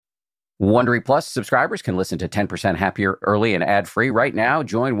Wondery Plus subscribers can listen to 10% Happier early and ad-free right now.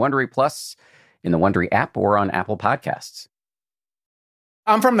 Join Wondery Plus in the Wondery app or on Apple Podcasts.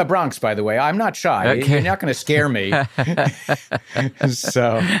 I'm from the Bronx, by the way. I'm not shy. Okay. You're not going to scare me.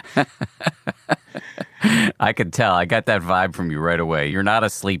 So I could tell. I got that vibe from you right away. You're not a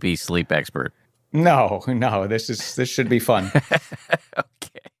sleepy sleep expert. no, this should be fun.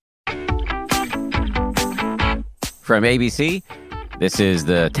 Okay. From ABC, this is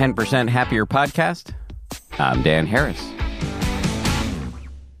the 10% Happier podcast. I'm Dan Harris.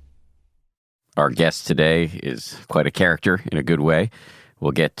 Our guest today is quite a character in a good way.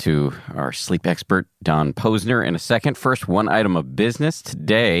 We'll get to our sleep expert, Donn Posner, in a second. First, one item of business.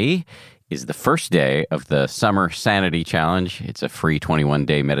 Today is the first day of the Summer Sanity Challenge. It's a free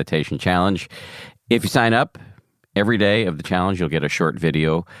 21-day meditation challenge. If you sign up every day of the challenge, you'll get a short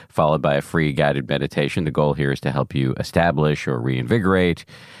video followed by a free guided meditation. The goal here is to help you establish or reinvigorate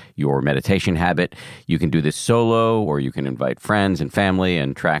your meditation habit. You can do this solo, or you can invite friends and family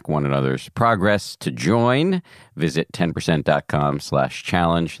and track one another's progress. To join, visit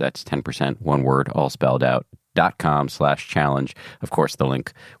 10%.com/challenge. That's 10%, one word, all spelled out, .com/challenge. Of course, the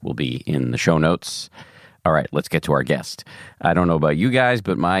link will be in the show notes. All right, let's get to our guest. I don't know about you guys,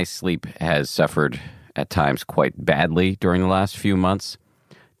 but my sleep has suffered at times quite badly during the last few months.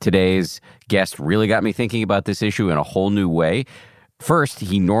 Today's guest really got me thinking about this issue in a whole new way. First,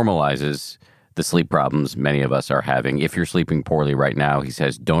 he normalizes the sleep problems many of us are having. If you're sleeping poorly right now, he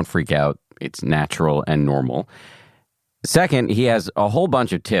says, don't freak out. It's natural and normal. Second, he has a whole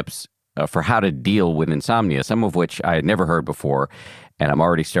bunch of tips for how to deal with insomnia, some of which I had never heard before, and I'm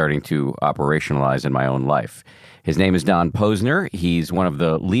already starting to operationalize in my own life. His name is Donn Posner. He's one of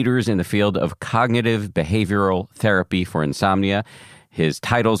the leaders in the field of cognitive behavioral therapy for insomnia. His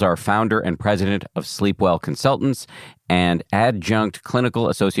titles are founder and president of Sleepwell Consultants and adjunct clinical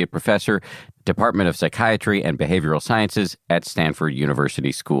associate professor, Department of Psychiatry and Behavioral Sciences at Stanford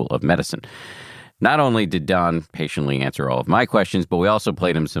University School of Medicine. Not only did Donn patiently answer all of my questions, but we also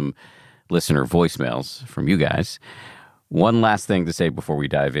played him some listener voicemails from you guys. One last thing to say before we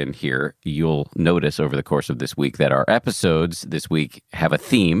dive in here. You'll notice over the course of this week that our episodes this week have a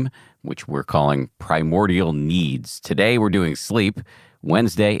theme, which we're calling Primordial Needs. Today we're doing sleep.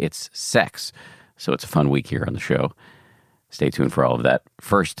 Wednesday it's sex. So it's a fun week here on the show. Stay tuned for all of that.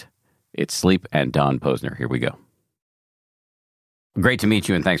 First, it's sleep and Donn Posner. Here we go. Great to meet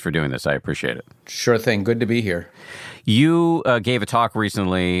you, and thanks for doing this. I appreciate it. Sure thing. Good to be here. You gave a talk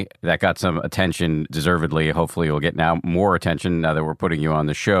recently that got some attention, deservedly. Hopefully you'll get now more attention now that we're putting you on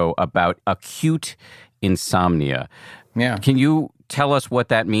the show, about acute insomnia. Yeah. Can you tell us what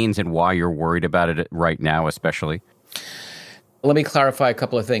that means and why you're worried about it right now, especially? Let me clarify a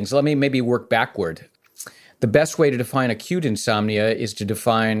couple of things. Let me maybe work backward. The best way to define acute insomnia is to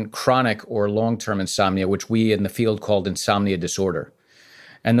define chronic or long-term insomnia, which we in the field called insomnia disorder.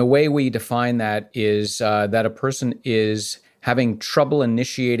 And the way we define that is that a person is having trouble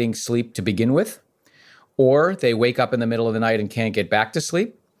initiating sleep to begin with, or they wake up in the middle of the night and can't get back to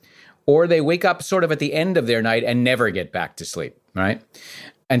sleep, or they wake up sort of at the end of their night and never get back to sleep, right?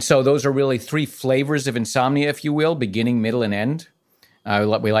 And so those are really three flavors of insomnia, if you will, beginning, middle, and end.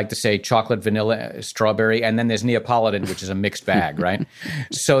 We like to say chocolate, vanilla, strawberry, and then there's Neapolitan, which is a mixed bag, right?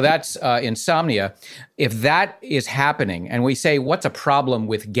 So that's insomnia. If that is happening, and we say, what's a problem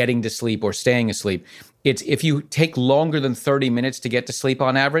with getting to sleep or staying asleep? It's if you take longer than 30 minutes to get to sleep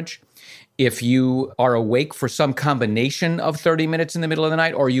on average, if you are awake for some combination of 30 minutes in the middle of the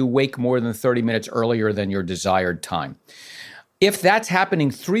night, or you wake more than 30 minutes earlier than your desired time. If that's happening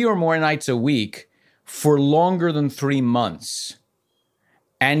 3 or more nights a week for longer than 3 months,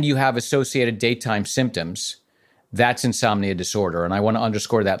 and you have associated daytime symptoms, that's insomnia disorder. And I want to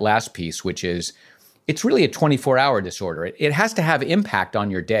underscore that last piece, which is it's really a 24-hour disorder. It has to have impact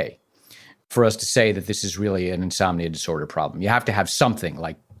on your day for us to say that this is really an insomnia disorder problem. You have to have something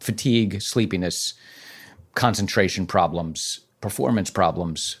like fatigue, sleepiness, concentration problems, performance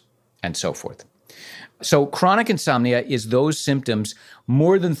problems, and so forth. So chronic insomnia is those symptoms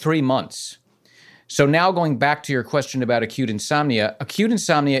more than 3 months. So now going back to your question about acute insomnia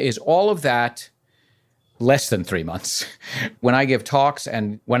is all of that less than 3 months. When I give talks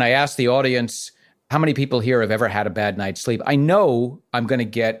and when I ask the audience, how many people here have ever had a bad night's sleep? I know I'm going to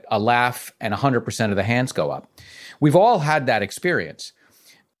get a laugh and 100% of the hands go up. We've all had that experience.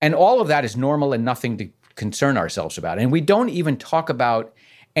 And all of that is normal and nothing to concern ourselves about. And we don't even talk about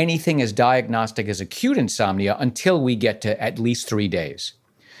anything as diagnostic as acute insomnia until we get to at least 3 days.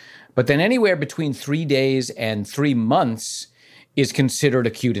 But then anywhere between 3 days and 3 months is considered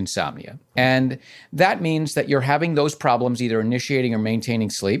acute insomnia. And that means that you're having those problems either initiating or maintaining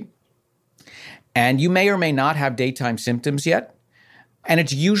sleep. And you may or may not have daytime symptoms yet. And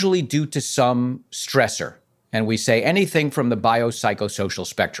it's usually due to some stressor. And we say anything from the biopsychosocial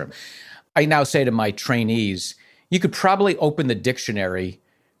spectrum. I now say to my trainees, you could probably open the dictionary,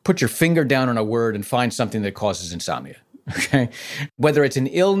 put your finger down on a word, and find something that causes insomnia. Okay? Whether it's an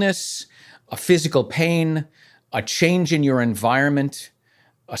illness, a physical pain, a change in your environment,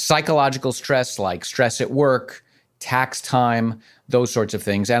 a psychological stress like stress at work, tax time, those sorts of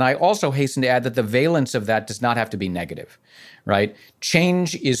things. And I also hasten to add that the valence of that does not have to be negative, right?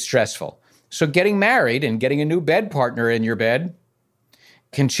 Change is stressful. So getting married and getting a new bed partner in your bed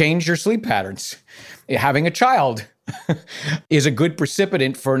can change your sleep patterns. Having a child is a good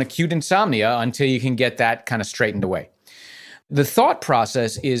precipitant for an acute insomnia until you can get that kind of straightened away. The thought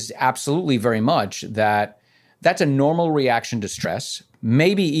process is absolutely very much that that's a normal reaction to stress,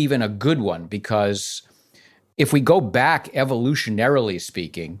 maybe even a good one, because if we go back evolutionarily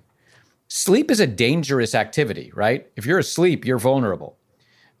speaking, sleep is a dangerous activity, right? If you're asleep, you're vulnerable.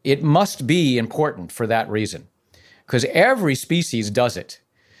 It must be important for that reason, because every species does it.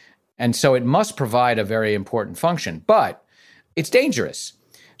 And so it must provide a very important function, but it's dangerous.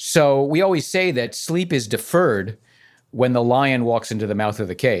 So we always say that sleep is deferred when the lion walks into the mouth of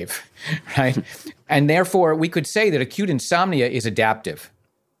the cave, right? And therefore, we could say that acute insomnia is adaptive,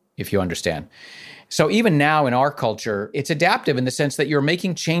 if you understand. So even now in our culture, it's adaptive in the sense that you're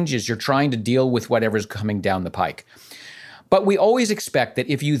making changes, you're trying to deal with whatever's coming down the pike. But we always expect that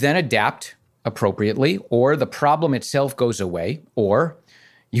if you then adapt appropriately, or the problem itself goes away, or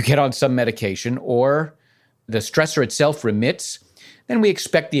you get on some medication, or the stressor itself remits, then we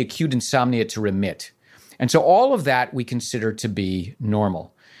expect the acute insomnia to remit. And so all of that we consider to be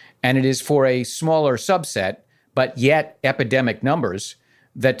normal. And it is for a smaller subset, but yet epidemic numbers,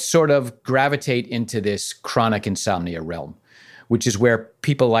 that sort of gravitate into this chronic insomnia realm, which is where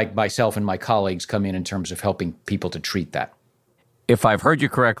people like myself and my colleagues come in terms of helping people to treat that. If I've heard you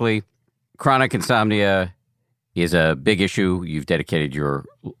correctly, chronic insomnia is a big issue. You've dedicated your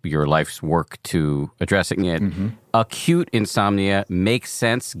life's work to addressing it. Mm-hmm. Acute insomnia makes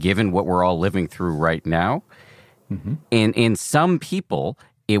sense given what we're all living through right now. Mm-hmm. And in some people,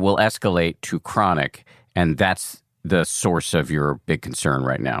 it will escalate to chronic, and that's the source of your big concern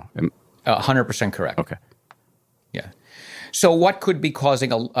right now. 100% correct. Okay. Yeah. So what could be causing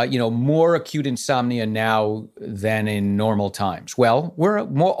more acute insomnia now than in normal times? Well, we're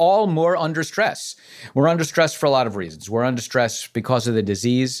all more under stress. We're under stress for a lot of reasons. We're under stress because of the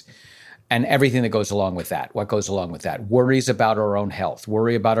disease and everything that goes along with that. What goes along with that? Worries about our own health,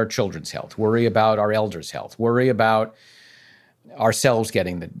 worry about our children's health, worry about our elders' health, worry about ourselves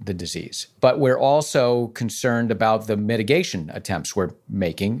getting the disease. But we're also concerned about the mitigation attempts we're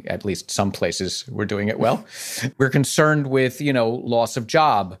making. At least some places we're doing it well. We're concerned with, loss of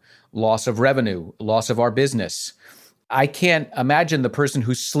job, loss of revenue, loss of our business. I can't imagine the person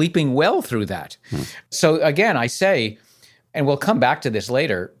who's sleeping well through that. So again, I say, and we'll come back to this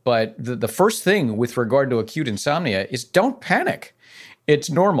later, but the first thing with regard to acute insomnia is don't panic. It's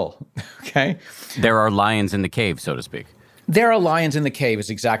normal, okay? There are lions in the cave, so to speak. There are lions in the cave is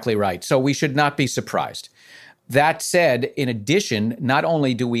exactly right. So we should not be surprised. That said, in addition, not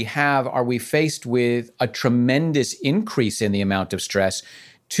only are we faced with a tremendous increase in the amount of stress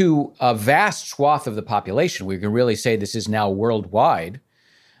to a vast swath of the population, we can really say this is now worldwide.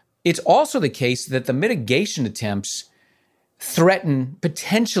 It's also the case that the mitigation attempts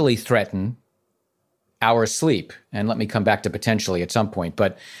potentially threaten our sleep. And let me come back to potentially at some point,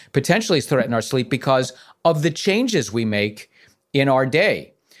 but potentially threaten our sleep because of the changes we make in our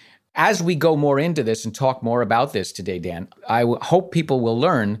day. As we go more into this and talk more about this today, Dan, I hope people will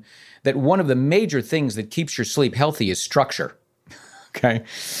learn that one of the major things that keeps your sleep healthy is structure. Okay.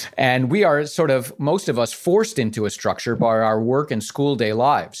 And we are most of us forced into a structure by our work and school day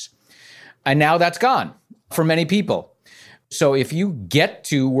lives. And now that's gone for many people. So if you get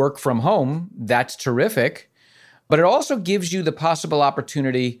to work from home, that's terrific. But it also gives you the possible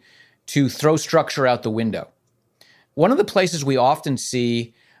opportunity to throw structure out the window. One of the places we often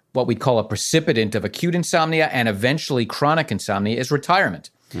see what we call a precipitant of acute insomnia and eventually chronic insomnia is retirement.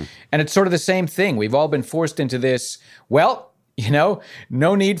 And it's sort of the same thing. We've all been forced into this, no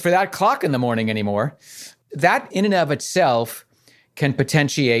need for that clock in the morning anymore. That in and of itself can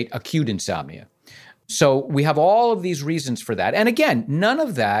potentiate acute insomnia. So we have all of these reasons for that. And again, none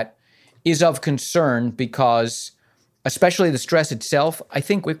of that is of concern because, especially the stress itself, I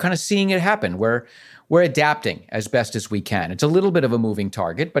think we're kind of seeing it happen. We're adapting as best as we can. It's a little bit of a moving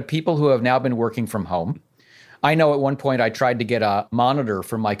target, but people who have now been working from home I know at one point I tried to get a monitor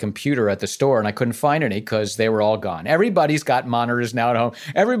for my computer at the store and I couldn't find any because they were all gone. Everybody's got monitors now at home.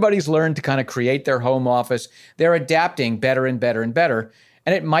 Everybody's learned to kind of create their home office. They're adapting better and better and better.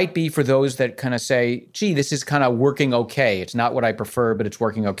 And it might be for those that kind of say, gee, this is kind of working okay. It's not what I prefer, but it's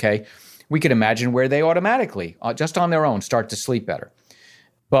working okay. We could imagine where they automatically, just on their own, start to sleep better.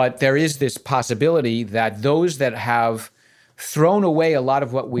 But there is this possibility that those that have thrown away a lot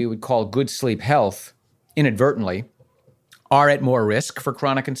of what we would call good sleep health inadvertently are at more risk for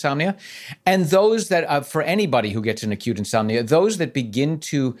chronic insomnia. And those that, for anybody who gets an acute insomnia, those that begin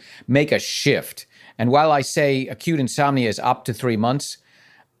to make a shift. And while I say acute insomnia is up to 3 months,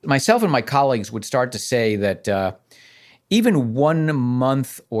 myself and my colleagues would start to say that even 1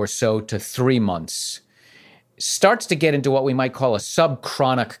 month or so to 3 months starts to get into what we might call a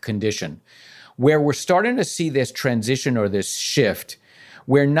subchronic condition, where we're starting to see this transition or this shift,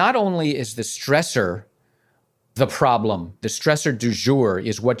 where not only is the stressor the problem, the stressor du jour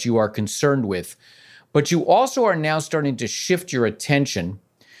is what you are concerned with, but you also are now starting to shift your attention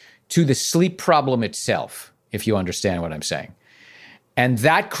to the sleep problem itself, if you understand what I'm saying. And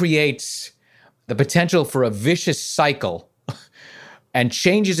that creates the potential for a vicious cycle and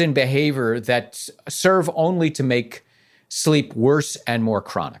changes in behavior that serve only to make sleep worse and more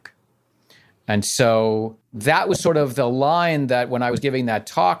chronic. And so that was sort of the line that when I was giving that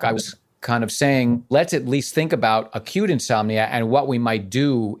talk, I was kind of saying, let's at least think about acute insomnia and what we might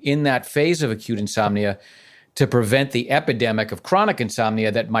do in that phase of acute insomnia to prevent the epidemic of chronic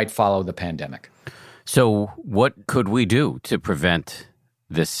insomnia that might follow the pandemic. So what could we do to prevent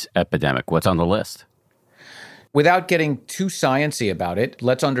this epidemic? What's on the list? Without getting too sciencey about it,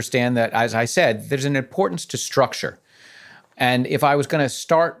 let's understand that, as I said, there's an importance to structure. And if I was going to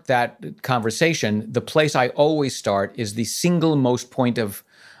start that conversation, the place I always start is the single most point of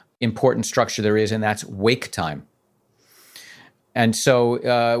important structure there is, and that's wake time. And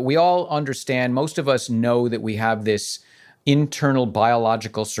so we all understand, most of us know that we have this internal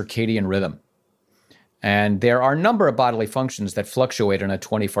biological circadian rhythm. And there are a number of bodily functions that fluctuate on a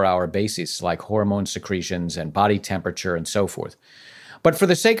 24-hour basis, like hormone secretions and body temperature and so forth. But for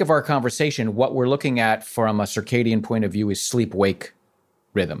the sake of our conversation, what we're looking at from a circadian point of view is sleep-wake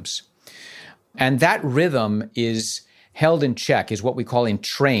rhythms. And that rhythm is held in check, is what we call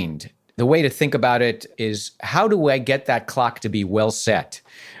entrained. The way to think about it is, how do I get that clock to be well set,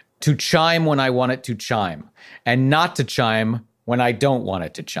 to chime when I want it to chime, and not to chime when I don't want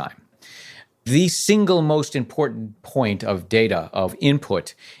it to chime? The single most important point of data, of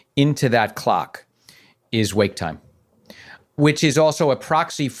input into that clock, is wake time, which is also a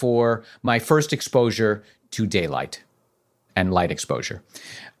proxy for my first exposure to daylight and light exposure.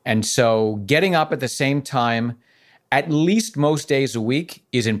 And so getting up at the same time, at least most days a week,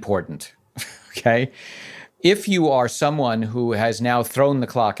 is important, okay? If you are someone who has now thrown the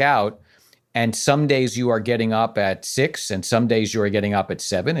clock out, and some days you are getting up at 6, and some days you are getting up at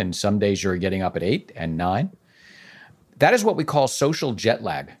 7, and some days you're getting up at 8 and 9. That is what we call social jet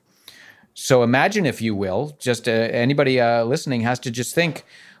lag. So imagine, if you will, just anybody listening has to just think,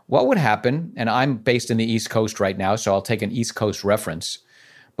 what would happen, and I'm based in the East Coast right now, so I'll take an East Coast reference,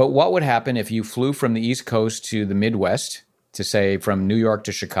 but what would happen if you flew from the East Coast to the Midwest, to say from New York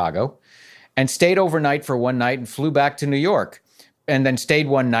to Chicago, and stayed overnight for one night and flew back to New York? And then stayed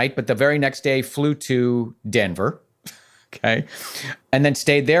one night, but the very next day flew to Denver, okay? And then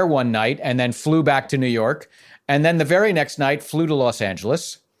stayed there one night and then flew back to New York. And then the very next night flew to Los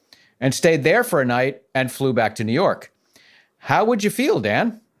Angeles and stayed there for a night and flew back to New York. How would you feel,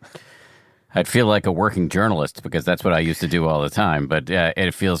 Dan? I'd feel like a working journalist, because that's what I used to do all the time, but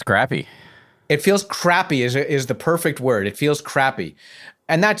it feels crappy. It feels crappy is the perfect word. It feels crappy.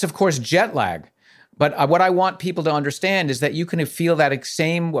 And that's, of course, jet lag. But what I want people to understand is that you can feel that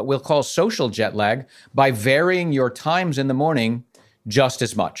same, what we'll call social jet lag, by varying your times in the morning just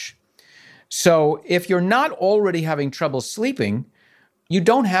as much. So if you're not already having trouble sleeping, you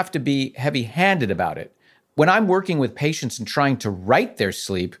don't have to be heavy-handed about it. When I'm working with patients and trying to right their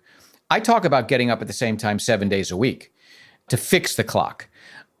sleep, I talk about getting up at the same time 7 days a week to fix the clock.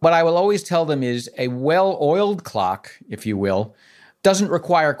 What I will always tell them is a well-oiled clock, if you will, doesn't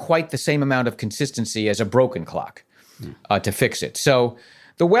require quite the same amount of consistency as a broken clock to fix it. So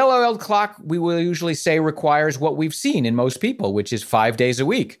the well-oiled clock, we will usually say, requires what we've seen in most people, which is 5 days a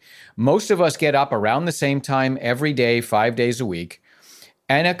week. Most of us get up around the same time every day, 5 days a week.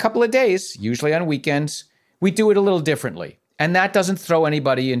 And a couple of days, usually on weekends, we do it a little differently. And that doesn't throw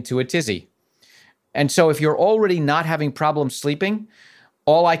anybody into a tizzy. And so if you're already not having problems sleeping,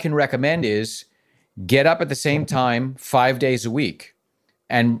 all I can recommend is get up at the same time 5 days a week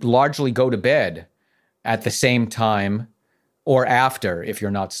and largely go to bed at the same time or after, if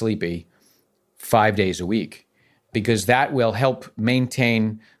you're not sleepy, 5 days a week, because that will help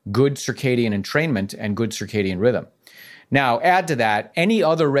maintain good circadian entrainment and good circadian rhythm. Now, add to that, any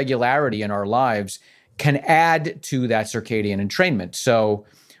other regularity in our lives can add to that circadian entrainment. So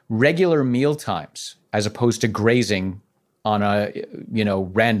regular meal times, as opposed to grazing on a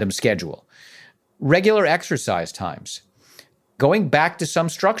random schedule. Regular exercise times. Going back to some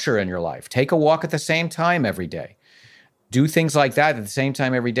structure in your life. Take a walk at the same time every day. Do things like that at the same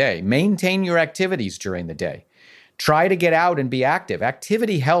time every day. Maintain your activities during the day. Try to get out and be active.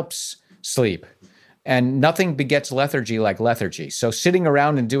 Activity helps sleep. And nothing begets lethargy like lethargy. So sitting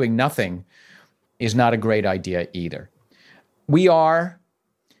around and doing nothing is not a great idea either. We are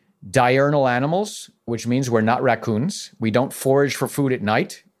diurnal animals, which means we're not raccoons. We don't forage for food at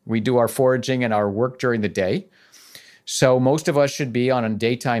night. We do our foraging and our work during the day. So most of us should be on a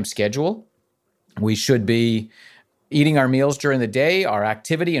daytime schedule. We should be eating our meals during the day. Our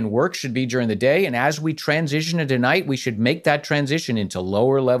activity and work should be during the day. And as we transition into night, we should make that transition into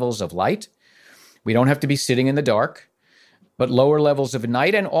lower levels of light. We don't have to be sitting in the dark, but lower levels of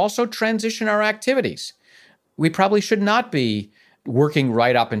night, and also transition our activities. We probably should not be working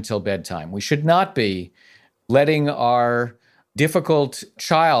right up until bedtime. We should not be letting our difficult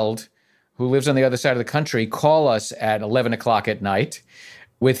child who lives on the other side of the country call us at 11 o'clock at night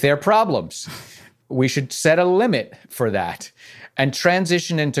with their problems. We should set a limit for that and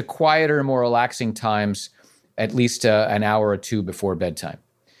transition into quieter, more relaxing times, at least an hour or two before bedtime.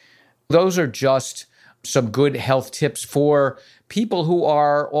 Those are just some good health tips for people who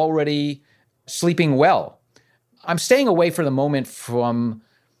are already sleeping well. I'm staying away for the moment from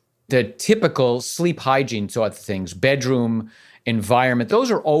the typical sleep hygiene sort of things, bedroom environment. Those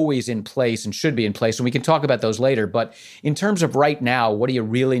are always in place and should be in place, and we can talk about those later. But in terms of right now, what do you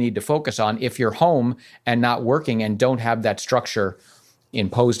really need to focus on if you're home and not working and don't have that structure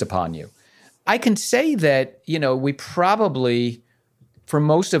imposed upon you? I can say that, we probably, for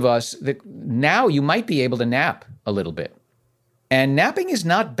most of us, that now you might be able to nap a little bit. And napping is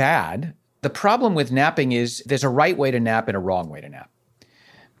not bad. The problem with napping is there's a right way to nap and a wrong way to nap.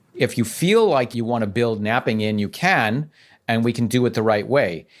 If you feel like you want to build napping in, you can, and we can do it the right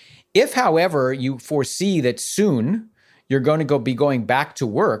way. If, however, you foresee that soon you're going to be going back to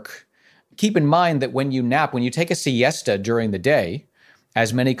work, keep in mind that when you nap, when you take a siesta during the day,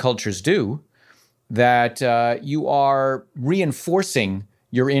 as many cultures do, that you are reinforcing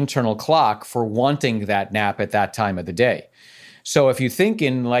your internal clock for wanting that nap at that time of the day. So if you think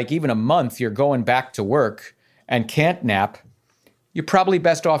in even a month you're going back to work and can't nap, you're probably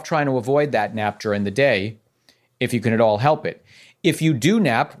best off trying to avoid that nap during the day if you can at all help it. If you do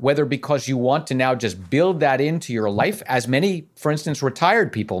nap, whether because you want to now just build that into your life, as many, for instance,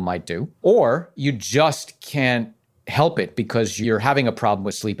 retired people might do, or you just can't help it because you're having a problem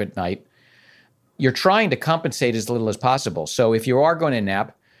with sleep at night, you're trying to compensate as little as possible. So if you are going to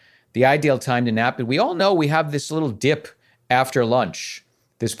nap, the ideal time to nap, and we all know we have this little dip after lunch,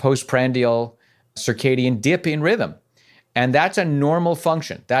 this postprandial circadian dip in rhythm. And that's a normal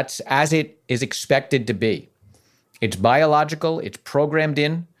function. That's as it is expected to be. It's biological, it's programmed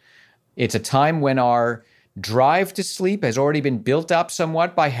in. It's a time when our drive to sleep has already been built up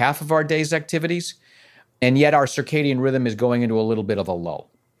somewhat by half of our day's activities, and yet our circadian rhythm is going into a little bit of a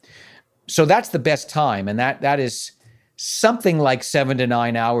lull. So that's the best time, and that is something like 7 to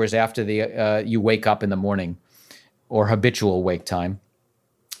 9 hours after you wake up in the morning, or habitual wake time.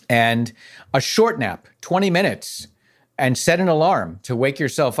 And a short nap, 20 minutes, and set an alarm to wake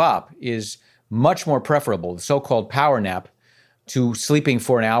yourself up is much more preferable, the so-called power nap, to sleeping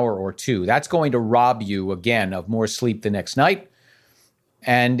for an hour or two. That's going to rob you, again, of more sleep the next night.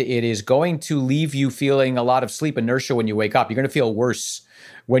 And it is going to leave you feeling a lot of sleep inertia when you wake up. You're going to feel worse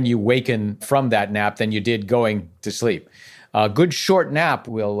when you waken from that nap than you did going to sleep. A good short nap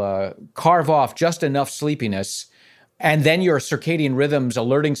will carve off just enough sleepiness, and then your circadian rhythms,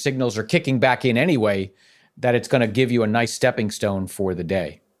 alerting signals are kicking back in anyway, that it's going to give you a nice stepping stone for the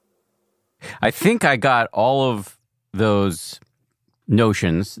day. I think I got all of those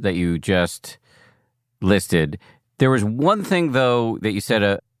notions that you just listed. There was one thing, though, that you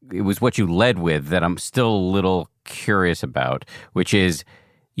said, it was what you led with, that I'm still a little curious about, which is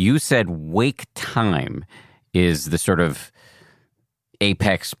you said wake time is the sort of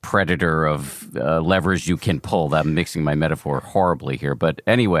apex predator of levers you can pull. I'm mixing my metaphor horribly here. But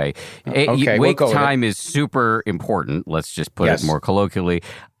anyway, wake time is super important. Let's just put it more colloquially.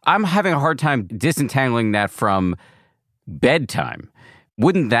 I'm having a hard time disentangling that from bedtime.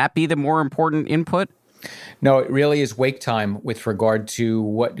 Wouldn't that be the more important input? No, it really is wake time with regard to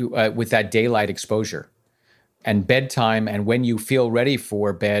with that daylight exposure. And bedtime and when you feel ready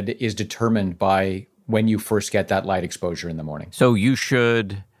for bed is determined by when you first get that light exposure in the morning. So you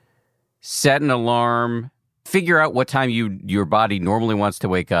should set an alarm, figure out what time your body normally wants to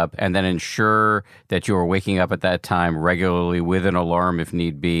wake up, and then ensure that you are waking up at that time regularly with an alarm if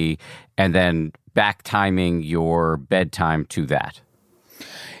need be, and then back timing your bedtime to that.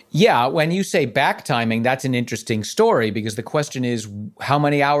 Yeah, when you say back timing, that's an interesting story because the question is, how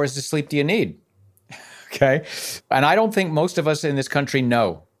many hours of sleep do you need? Okay. And I don't think most of us in this country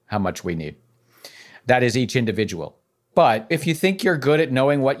know how much we need. That is each individual. But if you think you're good at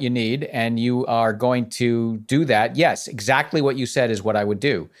knowing what you need and you are going to do that, yes, exactly what you said is what I would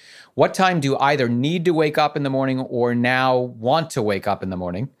do. What time do you either need to wake up in the morning or now want to wake up in the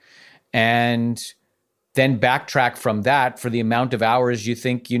morning? And then backtrack from that for the amount of hours you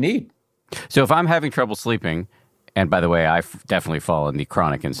think you need. So if I'm having trouble sleeping, and by the way, I definitely fall in the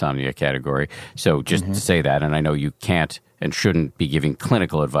chronic insomnia category. So just to say that, and I know you can't and shouldn't be giving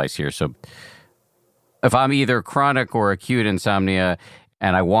clinical advice here. So if I'm either chronic or acute insomnia,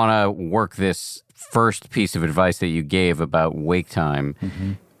 and I want to work this first piece of advice that you gave about wake time,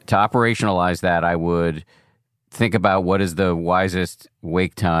 to operationalize that, I would think about what is the wisest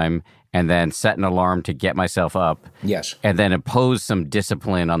wake time and then set an alarm to get myself up. Yes. And then impose some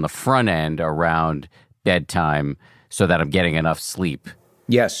discipline on the front end around bedtime so that I'm getting enough sleep.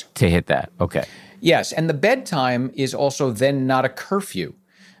 Yes. To hit that. Okay. Yes. And the bedtime is also then not a curfew.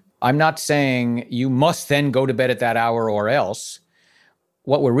 I'm not saying you must then go to bed at that hour or else.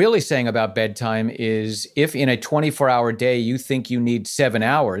 What we're really saying about bedtime is if in a 24-hour day you think you need 7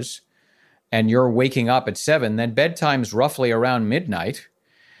 hours and you're waking up at 7, then bedtime's roughly around midnight,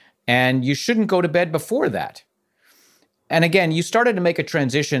 and you shouldn't go to bed before that. And again, you started to make a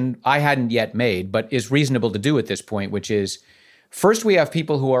transition I hadn't yet made, but is reasonable to do at this point, which is first we have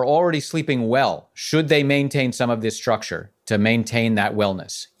people who are already sleeping well. Should they maintain some of this structure to maintain that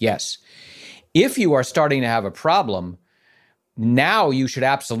wellness? Yes. If you are starting to have a problem, now you should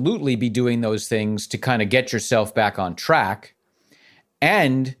absolutely be doing those things to kind of get yourself back on track.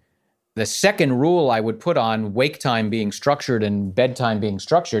 And the second rule I would put on wake time being structured and bedtime being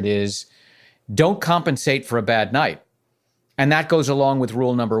structured is don't compensate for a bad night. And that goes along with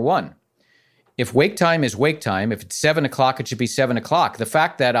rule number 1. If wake time is wake time, if it's 7 o'clock, it should be 7 o'clock. The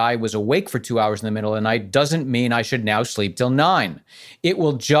fact that I was awake for 2 hours in the middle of the night doesn't mean I should now sleep till 9. It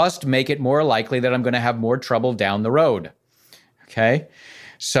will just make it more likely that I'm going to have more trouble down the road. Okay?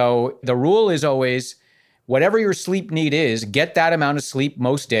 So the rule is always, whatever your sleep need is, get that amount of sleep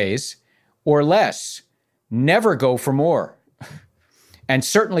most days or less. Never go for more. And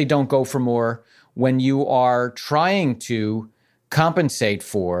certainly don't go for more when you are trying to compensate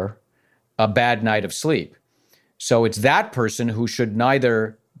for a bad night of sleep. So it's that person who should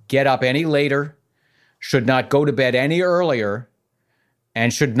neither get up any later, should not go to bed any earlier,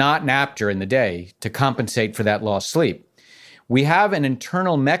 and should not nap during the day to compensate for that lost sleep. We have an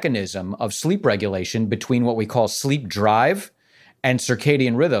internal mechanism of sleep regulation between what we call sleep drive and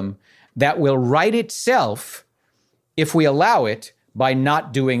circadian rhythm that will right itself if we allow it by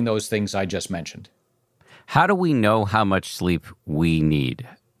not doing those things I just mentioned. How do we know how much sleep we need?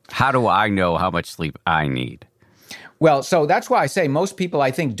 How do I know how much sleep I need? Well, so that's why I say most people, I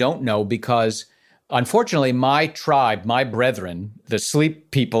think, don't know because, unfortunately, my tribe, my brethren, the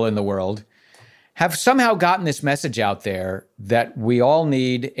sleep people in the world, have somehow gotten this message out there that we all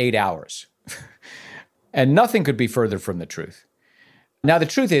need 8 hours. And nothing could be further from the truth. Now, the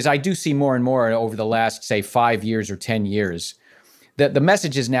truth is, I do see more and more over the last, say, 5 years or 10 years, that the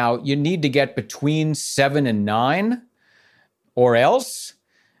message is now you need to get between 7 and 9 or else.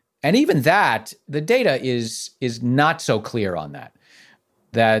 And even that, the data is not so clear on that.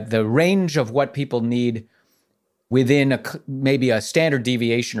 That the range of what people need within maybe a standard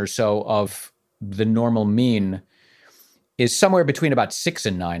deviation or so of the normal mean is somewhere between about 6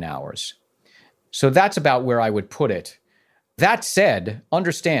 and 9 hours. So that's about where I would put it. That said,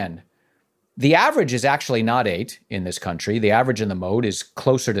 understand, the average is actually not 8 in this country. The average in the mode is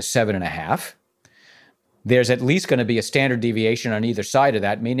closer to 7.5. There's at least going to be a standard deviation on either side of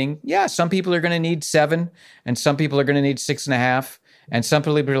that, meaning, yeah, some people are going to need 7, and some people are going to need 6.5, and some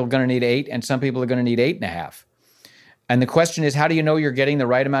people are going to need 8, and some people are going to need 8.5. And the question is, how do you know you're getting the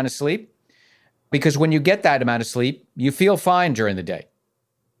right amount of sleep? Because when you get that amount of sleep, you feel fine during the day.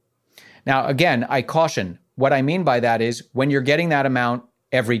 Now, again, I caution, what I mean by that is when you're getting that amount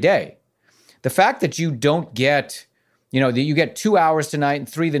every day. The fact that you don't get You get 2 hours tonight and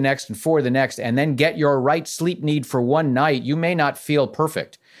 3 the next and 4 the next, and then get your right sleep need for one night, you may not feel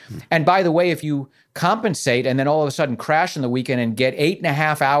perfect. And by the way, if you compensate and then all of a sudden crash in the weekend and get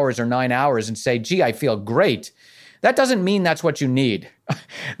 8.5 hours or 9 hours and say, gee, I feel great, that doesn't mean that's what you need.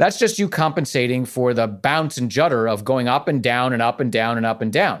 That's just you compensating for the bounce and judder of going up and down and up and down and up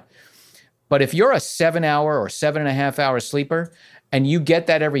and down. But if you're a 7-hour or 7.5-hour sleeper and you get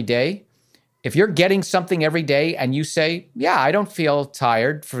that every day, if you're getting something every day and you say, yeah, I don't feel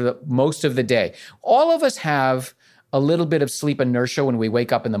tired for most of the day. All of us have a little bit of sleep inertia when we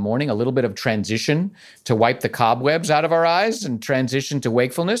wake up in the morning, a little bit of transition to wipe the cobwebs out of our eyes and transition to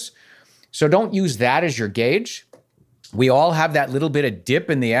wakefulness. So don't use that as your gauge. We all have that little bit of dip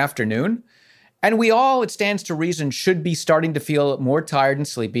in the afternoon. And we all, it stands to reason, should be starting to feel more tired and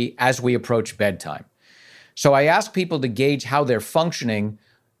sleepy as we approach bedtime. So I ask people to gauge how they're functioning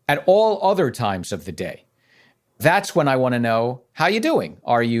at all other times of the day. That's when I want to know, how you doing?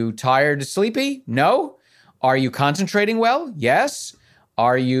 Are you tired, sleepy? No. Are you concentrating well? Yes.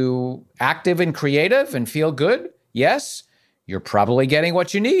 Are you active and creative and feel good? Yes. You're probably getting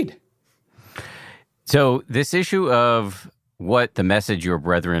what you need. So this issue of what the message your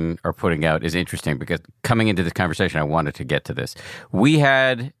brethren are putting out is interesting, because coming into this conversation, I wanted to get to this. We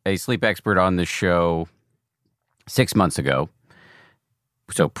had a sleep expert on the show 6 months ago.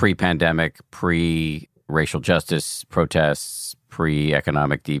 So pre-pandemic, pre-racial justice protests,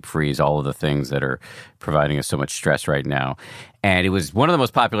 pre-economic deep freeze, all of the things that are providing us so much stress right now. And it was one of the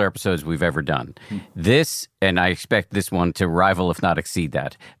most popular episodes we've ever done. This, and I expect this one to rival, if not exceed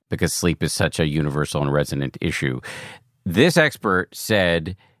that, because sleep is such a universal and resonant issue. This expert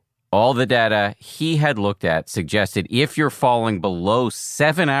said all the data he had looked at suggested if you're falling below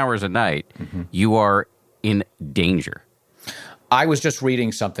 7 hours a night, you are in danger. I was just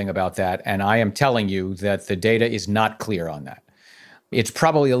reading something about that, and I am telling you that the data is not clear on that. It's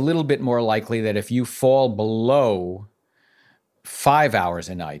probably a little bit more likely that if you fall below 5 hours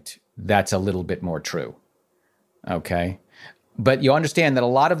a night, that's a little bit more true. Okay? But you understand that a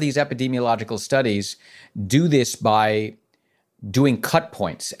lot of these epidemiological studies do this by doing cut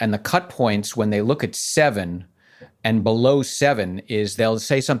points. And the cut points, when they look at 7 and below 7, is they'll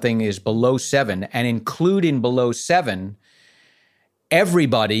say something is below 7 and include in below 7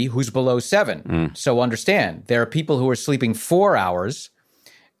 everybody who's below 7. So understand, there are people who are sleeping 4 hours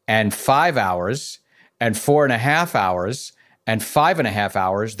and 5 hours and 4.5 hours and 5.5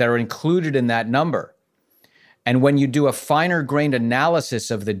 hours that are included in that number. And when you do a finer grained analysis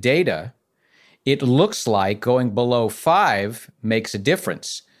of the data, it looks like going below 5 makes a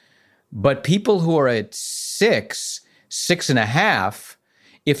difference. But people who are at 6, 6.5,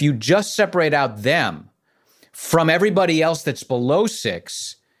 if you just separate out them from everybody else that's below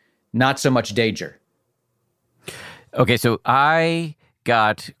 6, not so much danger. Okay, so I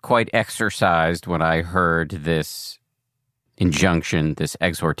got quite exercised when I heard this injunction, this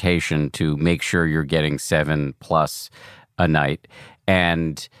exhortation to make sure you're getting 7+ a night,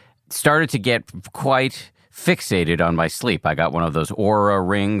 and started to get quite fixated on my sleep. I got one of those Oura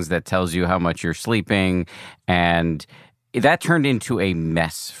rings that tells you how much you're sleeping, and that turned into a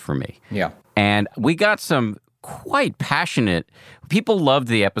mess for me. Yeah. And we got some quite passionate, people loved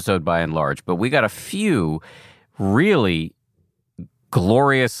the episode by and large, but we got a few really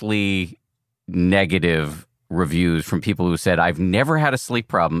gloriously negative reviews from people who said, I've never had a sleep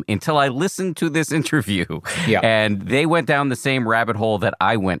problem until I listened to this interview. Yeah. And they went down the same rabbit hole that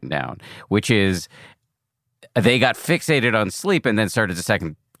I went down, which is they got fixated on sleep and then started to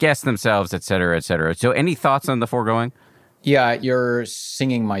second guess themselves, et cetera, et cetera. So any thoughts on the foregoing? Yeah, you're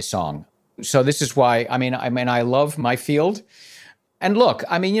singing my song. So this is why, I love my field. And look,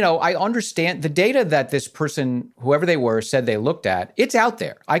 I understand the data that this person, whoever they were, said they looked at. It's out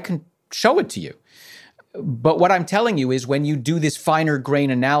there. I can show it to you. But what I'm telling you is when you do this finer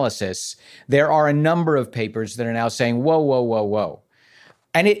grain analysis, there are a number of papers that are now saying, whoa, whoa, whoa, whoa.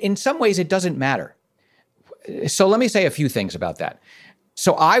 And in some ways, it doesn't matter. So let me say a few things about that.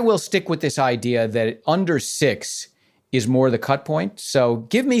 So I will stick with this idea that under 6 is more the cut point. So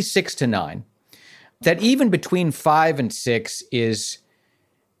give me 6 to 9. That even between 5 and 6 is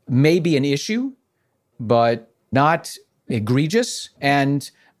maybe an issue, but not egregious.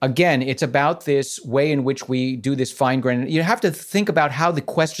 And again, it's about this way in which we do this fine grain. You have to think about how the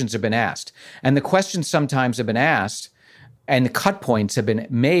questions have been asked. And the questions sometimes have been asked and the cut points have been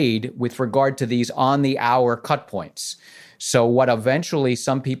made with regard to these on the hour cut points. So what eventually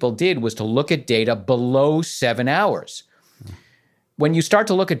some people did was to look at data below 7 hours. When you start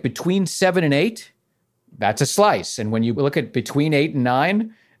to look at between 7 and 8, that's a slice. And when you look at between 8 and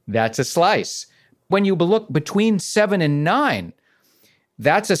 9, that's a slice. When you look between 7 and 9,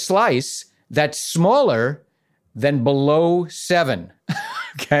 that's a slice that's smaller than below 7.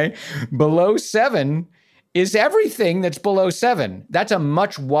 Okay? Below 7 is everything that's below 7. That's a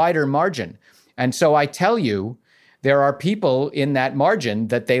much wider margin. And so I tell you, there are people in that margin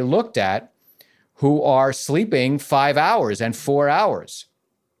that they looked at who are sleeping 5 hours and 4 hours.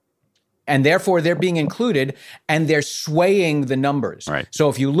 And therefore, they're being included, and they're swaying the numbers. Right. So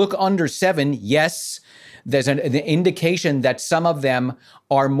if you look under 7, yes, there's an indication that some of them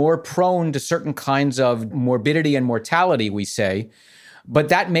are more prone to certain kinds of morbidity and mortality, we say. But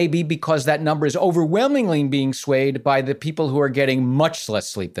that may be because that number is overwhelmingly being swayed by the people who are getting much less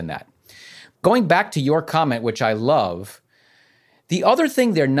sleep than that. Going back to your comment, which I love, the other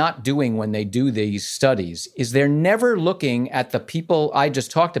thing they're not doing when they do these studies is they're never looking at the people I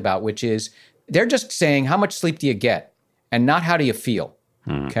just talked about, which is they're just saying, how much sleep do you get? And not how do you feel?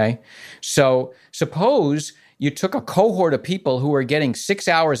 Okay. So suppose you took a cohort of people who were getting 6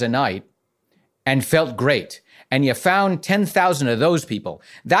 hours a night and felt great, and you found 10,000 of those people.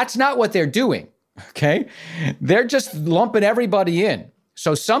 That's not what they're doing. Okay. They're just lumping everybody in.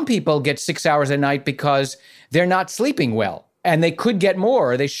 So some people get 6 hours a night because they're not sleeping well, and they could get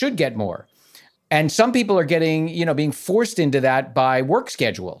more, or they should get more. And some people are getting, being forced into that by work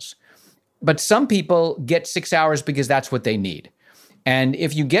schedules. But some people get 6 hours because that's what they need. And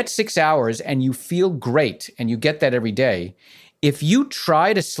if you get 6 hours and you feel great, and you get that every day, if you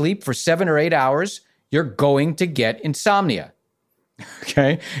try to sleep for 7 or 8 hours, you're going to get insomnia.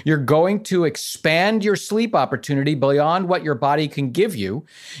 Okay? You're going to expand your sleep opportunity beyond what your body can give you.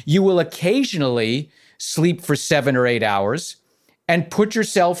 You will occasionally sleep for 7 or 8 hours and put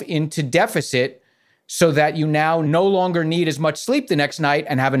yourself into deficit so that you now no longer need as much sleep the next night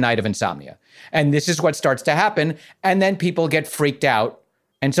and have a night of insomnia. And this is what starts to happen. And then people get freaked out.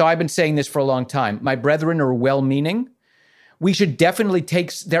 And so I've been saying this for a long time. My brethren are well-meaning. We should definitely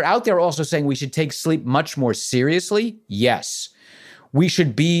they're out there also saying we should take sleep much more seriously. Yes. We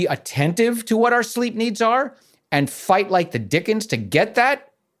should be attentive to what our sleep needs are and fight like the dickens to get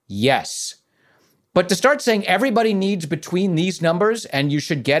that. Yes. But to start saying everybody needs between these numbers and you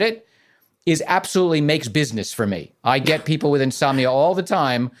should get it is absolutely makes business for me. I get people with insomnia all the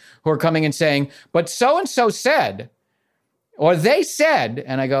time who are coming and saying, but so-and-so said, or they said,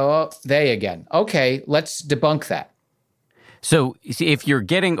 and I go, oh, they again. Okay, let's debunk that. So if you're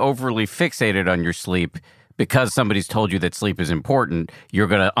getting overly fixated on your sleep because somebody's told you that sleep is important, you're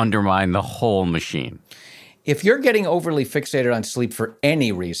going to undermine the whole machine. If you're getting overly fixated on sleep for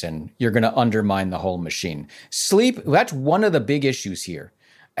any reason, you're going to undermine the whole machine. Sleep, that's one of the big issues here.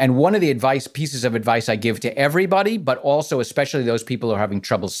 And one of the pieces of advice I give to everybody, but also especially those people who are having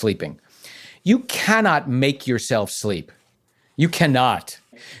trouble sleeping. You cannot make yourself sleep. You cannot.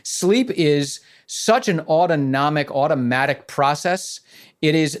 Sleep is such an automatic process.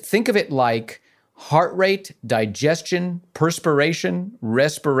 It is, think of it like heart rate, digestion, perspiration,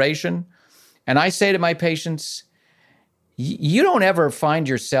 respiration. And I say to my patients, you don't ever find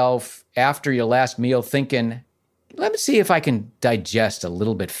yourself after your last meal thinking, let me see if I can digest a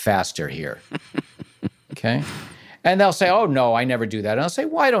little bit faster here. Okay? And they'll say, oh, no, I never do that. And I'll say,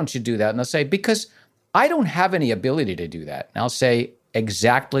 why don't you do that? And they'll say, because I don't have any ability to do that. And I'll say,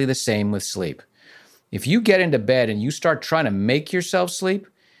 exactly the same with sleep. If you get into bed and you start trying to make yourself sleep,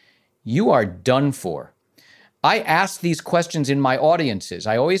 you are done for. I ask these questions in my audiences.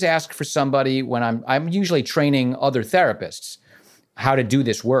 I always ask for somebody when I'm usually training other therapists how to do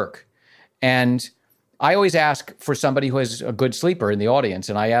this work. And I always ask for somebody who is a good sleeper in the audience,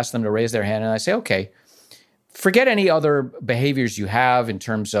 and I ask them to raise their hand, and I say, okay, forget any other behaviors you have in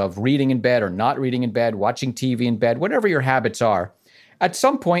terms of reading in bed or not reading in bed, watching TV in bed, whatever your habits are. At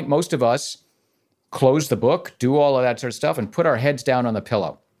some point, most of us close the book, do all of that sort of stuff, and put our heads down on the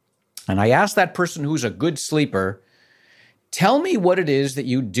pillow. And I ask that person who's a good sleeper, tell me what it is that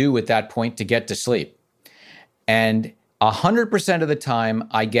you do at that point to get to sleep. And 100% of the time,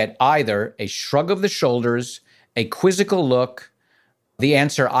 I get either a shrug of the shoulders, a quizzical look, the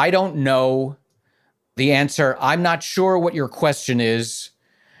answer, I don't know, the answer, I'm not sure what your question is,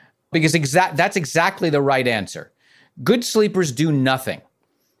 because that's exactly the right answer. Good sleepers do nothing.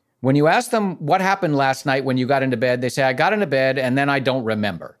 When you ask them what happened last night when you got into bed, they say, I got into bed and then I don't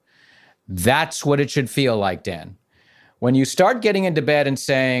remember. That's what it should feel like, Dan. When you start getting into bed and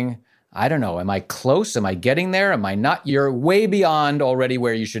saying, I don't know, am I close? Am I getting there? Am I not? You're way beyond already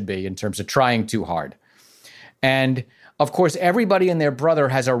where you should be in terms of trying too hard. And of course, everybody and their brother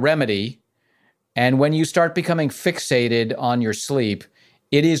has a remedy. And when you start becoming fixated on your sleep,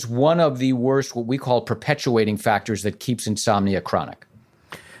 it is one of the worst, what we call perpetuating factors that keeps insomnia chronic.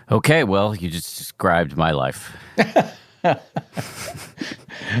 Okay, well, you just described my life. Well,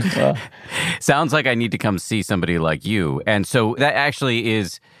 Sounds like I need to come see somebody like you. And so that actually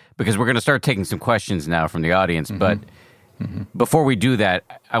is, because we're going to start taking some questions now from the audience. But before we do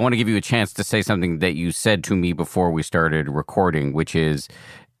that, I want to give you a chance to say something that you said to me before we started recording, which is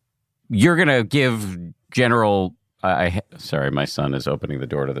you're going to give general... sorry, my son is opening the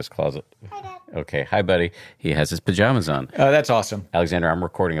door to this closet. Hi, Dad. Okay. Hi, buddy. He has his pajamas on. oh, that's awesome. Alexander, I'm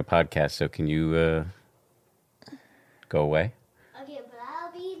recording a podcast, so can you go away? Okay, but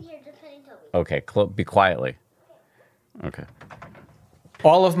I'll be in here defending Toby. Okay, be quietly. Okay.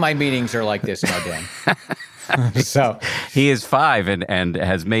 All of my meetings are like this now, Dan. So He is 5 and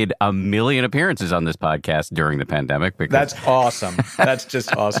has made 1 million appearances on this podcast during the pandemic. Because, that's awesome. That's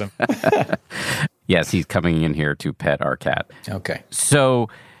just awesome. yes, he's coming in here to pet our cat. Okay. So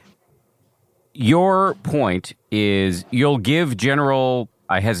your point is you'll give general,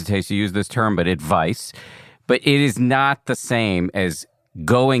 I hesitate to use this term, but advice, but it is not the same as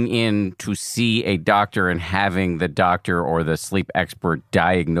going in to see a doctor and having the doctor or the sleep expert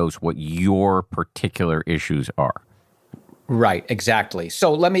diagnose what your particular issues are. Right, exactly.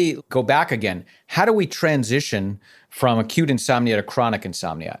 So let me go back again. How do we transition from acute insomnia to chronic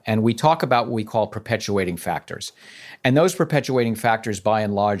insomnia? And we talk about what we call perpetuating factors. And those perpetuating factors, by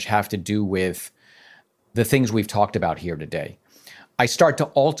and large, have to do with the things we've talked about here today. I start to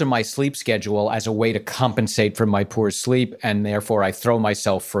alter my sleep schedule as a way to compensate for my poor sleep, and therefore I throw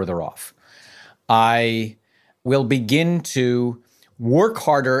myself further off. I will begin to work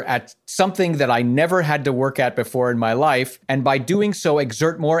harder at something that I never had to work at before in my life, and by doing so,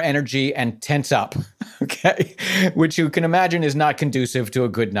 exert more energy and tense up, okay? Which you can imagine is not conducive to a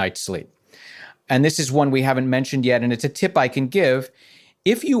good night's sleep. And this is one we haven't mentioned yet, and it's a tip I can give.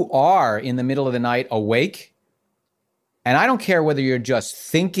 If you are in the middle of the night awake, and I don't care whether you're just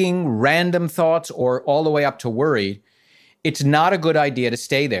thinking random thoughts or all the way up to worried, it's not a good idea to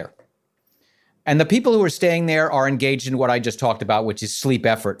stay there. And the people who are staying there are engaged in what I just talked about, which is sleep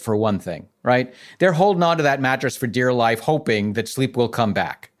effort, for one thing, right? They're holding on to that mattress for dear life, hoping that sleep will come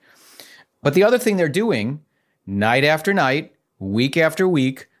back. But the other thing they're doing, night after night, week after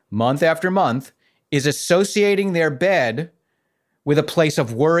week, month after month, is associating their bed with a place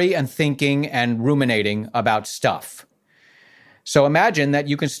of worry and thinking and ruminating about stuff. So imagine that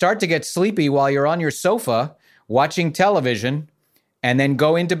you can start to get sleepy while you're on your sofa watching television and then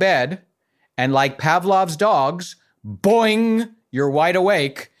go into bed, and like Pavlov's dogs, boing, you're wide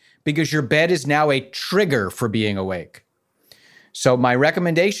awake because your bed is now a trigger for being awake. So my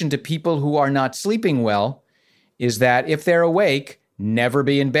recommendation to people who are not sleeping well is that if they're awake, never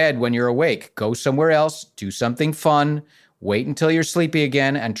be in bed when you're awake. Go somewhere else, do something fun, wait until you're sleepy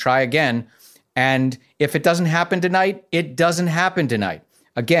again and try again. And if it doesn't happen tonight, it doesn't happen tonight.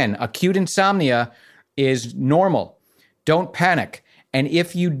 Again, acute insomnia is normal. Don't panic. And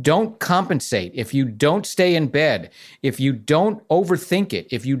if you don't compensate, if you don't stay in bed, if you don't overthink it,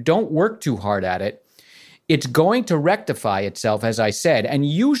 if you don't work too hard at it, it's going to rectify itself, as I said, and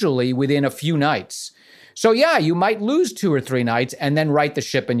usually within a few nights. So yeah, you might lose 2 or 3 nights and then right the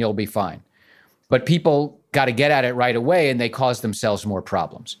ship and you'll be fine. But people got to get at it right away and they cause themselves more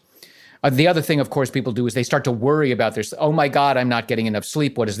problems. The other thing, of course, people do is they start to worry about their, oh my God, I'm not getting enough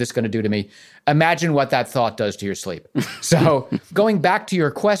sleep. What is this going to do to me? Imagine what that thought does to your sleep. So going back to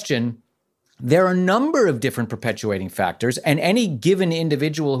your question, there are a number of different perpetuating factors, and any given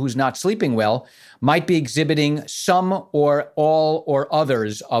individual who's not sleeping well might be exhibiting some or all or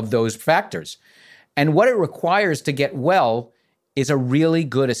others of those factors. And what it requires to get well is a really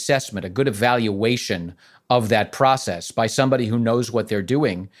good assessment, a good evaluation of that process by somebody who knows what they're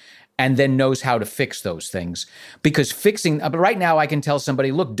doing and then knows how to fix those things. Because but right now I can tell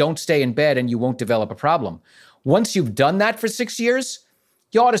somebody, look, don't stay in bed and you won't develop a problem. Once you've done that for 6 years,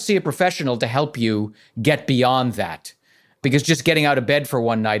 you ought to see a professional to help you get beyond that, because just getting out of bed for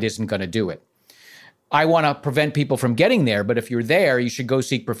one night isn't going to do it. I want to prevent people from getting there, but if you're there, you should go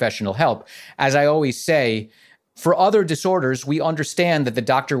seek professional help. As I always say, for other disorders, we understand that the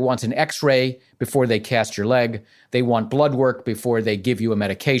doctor wants an X-ray before they cast your leg. They want blood work before they give you a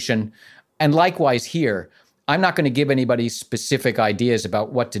medication. And likewise here, I'm not going to give anybody specific ideas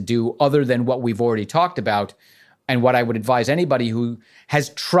about what to do other than what we've already talked about. And what I would advise anybody who has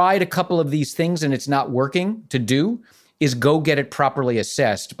tried a couple of these things and it's not working to do is go get it properly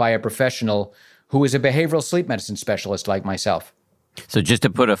assessed by a professional who is a behavioral sleep medicine specialist like myself. So just to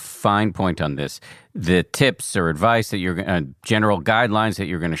put a fine point on this, the tips or advice that general guidelines that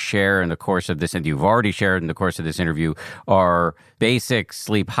you're going to share in the course of this, and you've already shared in the course of this interview, are basic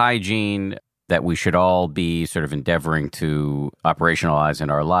sleep hygiene, that we should all be sort of endeavoring to operationalize in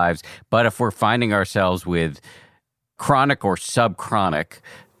our lives. But if we're finding ourselves with chronic or subchronic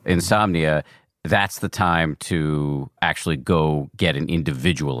insomnia, that's the time to actually go get an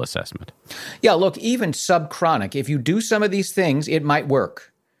individual assessment. Yeah, look, even subchronic, if you do some of these things, it might work.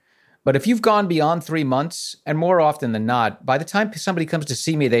 But if you've gone beyond 3 months, and more often than not, by the time somebody comes to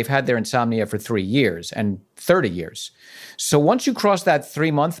see me, they've had their insomnia for 3 years and 30 years. So once you cross that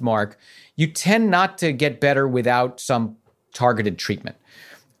 3-month mark, you tend not to get better without some targeted treatment.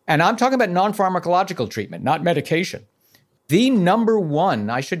 And I'm talking about non-pharmacological treatment, not medication. The number one,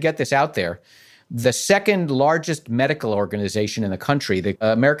 I should get this out there, the second largest medical organization in the country, the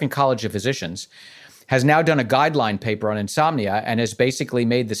American College of Physicians, has now done a guideline paper on insomnia and has basically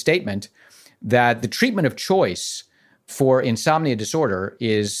made the statement that the treatment of choice for insomnia disorder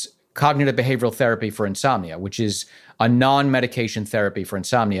is cognitive behavioral therapy for insomnia, which is a non-medication therapy for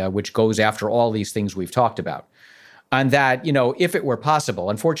insomnia, which goes after all these things we've talked about. And that, if it were possible,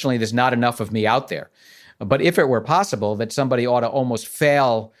 unfortunately, there's not enough of me out there, but if it were possible, that somebody ought to almost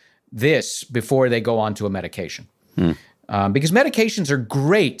fail this before they go on to a medication. Because medications are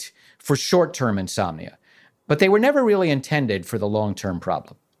great for short-term insomnia, but they were never really intended for the long-term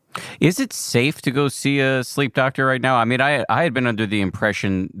problem. Is it safe to go see a sleep doctor right now? I mean, I had been under the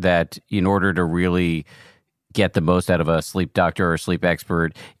impression that in order to really get the most out of a sleep doctor or sleep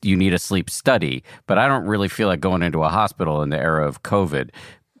expert, you need a sleep study, but I don't really feel like going into a hospital in the era of COVID.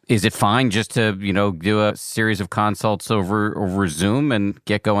 Is it fine just to, do a series of consults over Zoom and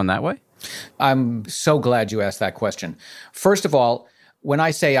get going that way? I'm so glad you asked that question. First of all, when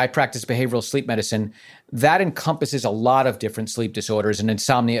I say I practice behavioral sleep medicine, that encompasses a lot of different sleep disorders, and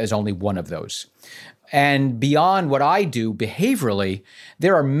insomnia is only one of those. And beyond what I do behaviorally,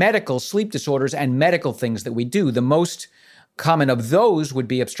 there are medical sleep disorders and medical things that we do. The most common of those would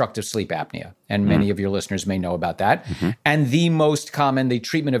be obstructive sleep apnea, and many of your listeners may know about that. And the most common, the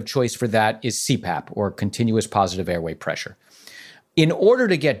treatment of choice for that is CPAP, or continuous positive airway pressure. In order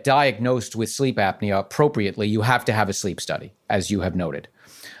to get diagnosed with sleep apnea appropriately, you have to have a sleep study, as you have noted.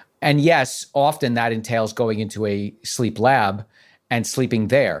 And yes, often that entails going into a sleep lab and sleeping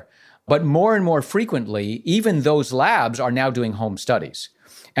there. But more and more frequently, even those labs are now doing home studies.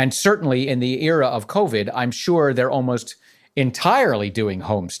 And certainly in the era of COVID, I'm sure they're almost entirely doing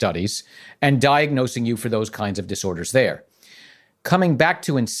home studies and diagnosing you for those kinds of disorders there. Coming back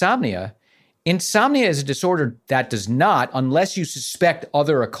to insomnia, insomnia is a disorder that does not, unless you suspect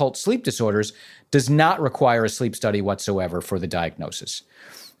other occult sleep disorders, does not require a sleep study whatsoever for the diagnosis.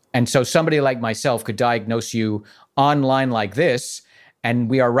 And so somebody like myself could diagnose you online like this, and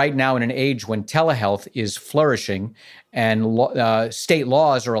we are right now in an age when telehealth is flourishing and state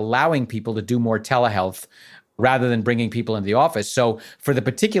laws are allowing people to do more telehealth rather than bringing people into the office. So for the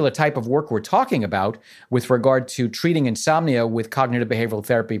particular type of work we're talking about with regard to treating insomnia with cognitive behavioral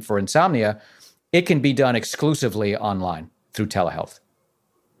therapy for insomnia, it can be done exclusively online through telehealth.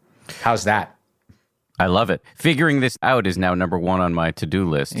 How's that? I love it. Figuring this out is now number one on my to-do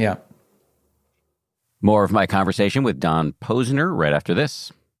list. Yeah. More of my conversation with Donn Posner right after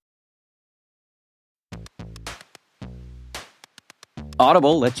this.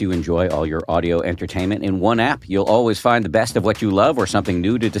 Audible lets you enjoy all your audio entertainment in one app. You'll always find the best of what you love or something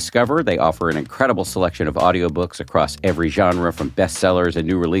new to discover. They offer an incredible selection of audiobooks across every genre, from bestsellers and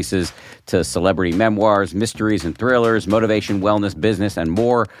new releases to celebrity memoirs, mysteries and thrillers, motivation, wellness, business, and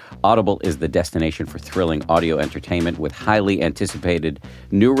more. Audible is the destination for thrilling audio entertainment with highly anticipated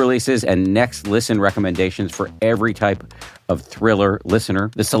new releases and next listen recommendations for every type of thriller listener.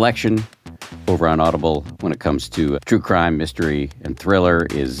 The selection over on Audible when it comes to true crime, mystery, and thriller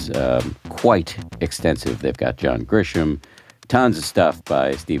is quite extensive. They've got John Grisham, tons of stuff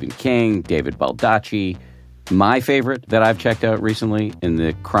by Stephen King, David Baldacci. My favorite that I've checked out recently in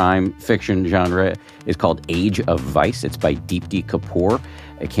the crime fiction genre is called Age of Vice. It's by Deepti Kapoor.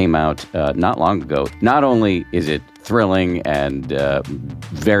 It came out not long ago. Not only is it thrilling and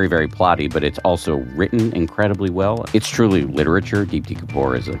very, very plotty, but it's also written incredibly well. It's truly literature. Deepti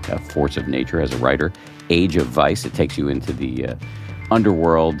Kapoor is like a force of nature as a writer. Age of Vice, it takes you into the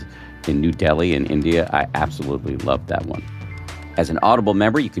underworld in New Delhi in India. I absolutely loved that one. As an Audible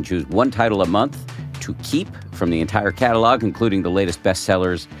member, you can choose one title a month to keep from the entire catalog, including the latest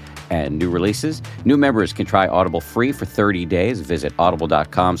bestsellers and new releases. New members can try Audible free for 30 days. Visit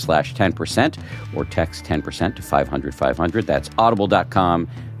audible.com/10% or text 10% to 500-500. That's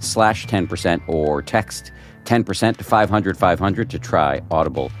audible.com/10% or text 10% to 500-500 to try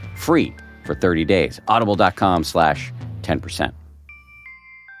Audible free for 30 days. Audible.com/10%.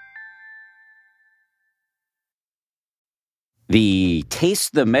 The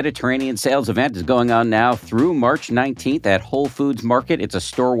Taste the Mediterranean sales event is going on now through March 19th at Whole Foods Market. It's a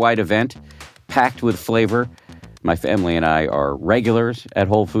store-wide event packed with flavor. My family and I are regulars at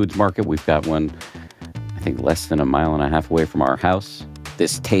Whole Foods Market. We've got one, I think, less than a mile and a half away from our house.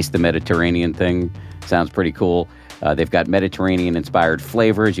 This Taste the Mediterranean thing sounds pretty cool. They've got Mediterranean-inspired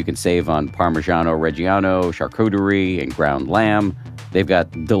flavors. You can save on Parmigiano Reggiano, charcuterie, and ground lamb. They've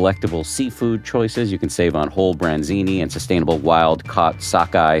got delectable seafood choices. You can save on whole branzini and sustainable wild-caught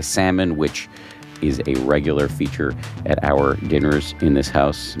sockeye salmon, which is a regular feature at our dinners in this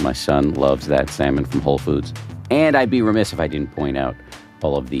house. My son loves that salmon from Whole Foods. And I'd be remiss if I didn't point out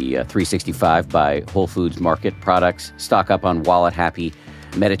all of the 365 by Whole Foods Market products. Stock up on wallet-happy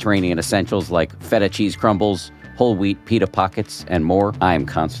Mediterranean essentials like feta cheese crumbles, whole wheat pita pockets, and more. I am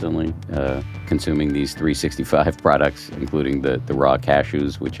constantly consuming these 365 products, including the raw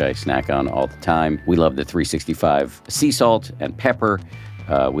cashews, which I snack on all the time. We love the 365 sea salt and pepper.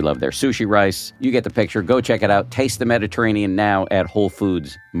 We love their sushi rice. You get the picture. Go check it out. Taste the Mediterranean now at Whole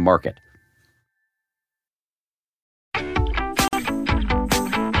Foods Market.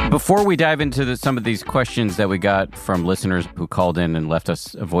 Before we dive into some of these questions that we got from listeners who called in and left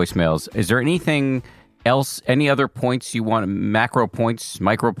us voicemails, is there anything else, any other points you want, macro points,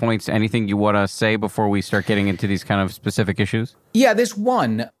 micro points, anything you want to say before we start getting into these kind of specific issues? Yeah, there's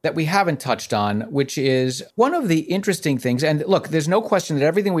one that we haven't touched on, which is one of the interesting things. And look, there's no question that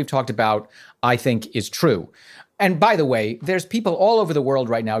everything we've talked about, I think, is true. And by the way, there's people all over the world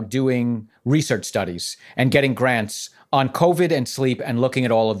right now doing research studies and getting grants on COVID and sleep and looking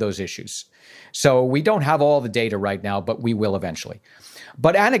at all of those issues. So we don't have all the data right now, but we will eventually.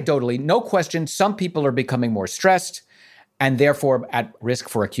 But anecdotally, no question, some people are becoming more stressed and therefore at risk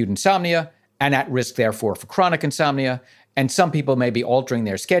for acute insomnia and at risk, therefore, for chronic insomnia. And some people may be altering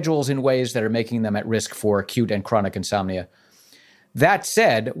their schedules in ways that are making them at risk for acute and chronic insomnia. That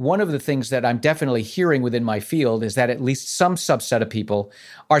said, one of the things that I'm definitely hearing within my field is that at least some subset of people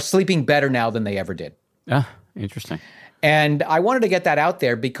are sleeping better now than they ever did. Ah, interesting. And I wanted to get that out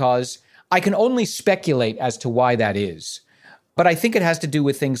there because I can only speculate as to why that is. But I think it has to do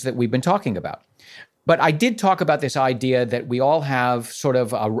with things that we've been talking about. But I did talk about this idea that we all have sort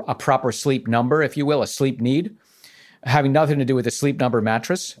of a proper sleep number, if you will, a sleep need, having nothing to do with a sleep number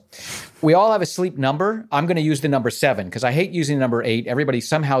mattress. We all have a sleep number. I'm going to use the number 7 because I hate using the number 8. Everybody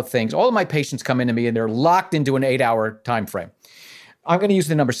somehow thinks, all of my patients come into me and they're locked into an 8-hour time frame. I'm going to use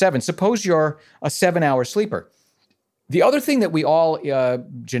the number 7. Suppose you're a 7-hour sleeper. The other thing that we all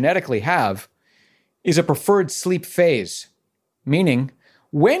genetically have is a preferred sleep phase, meaning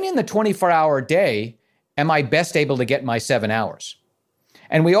when in the 24-hour day am I best able to get my 7 hours?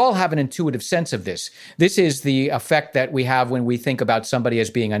 And we all have an intuitive sense of this. This is the effect that we have when we think about somebody as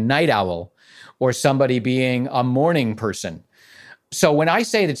being a night owl or somebody being a morning person. So when I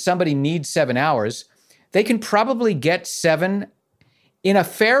say that somebody needs 7 hours, they can probably get 7 in a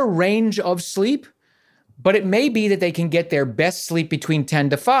fair range of sleep, but it may be that they can get their best sleep between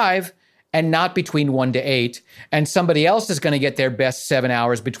 10 to 5 and not between 1 to 8, and somebody else is going to get their best 7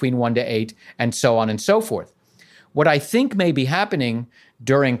 hours between 1 to 8, and so on and so forth. What I think may be happening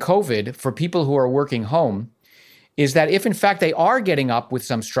during COVID for people who are working home is that if in fact they are getting up with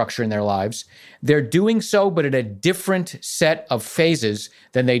some structure in their lives, they're doing so but at a different set of phases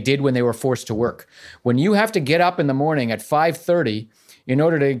than they did when they were forced to work. When you have to get up in the morning at 5:30 in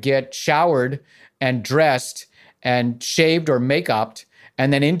order to get showered and dressed and shaved or make-upped,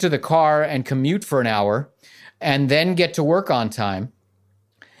 and then into the car and commute for an hour, and then get to work on time,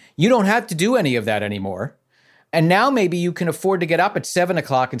 you don't have to do any of that anymore. And now maybe you can afford to get up at 7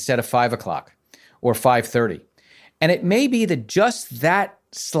 o'clock instead of 5 o'clock or 5:30. And it may be that just that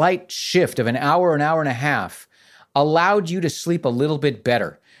slight shift of an hour and a half allowed you to sleep a little bit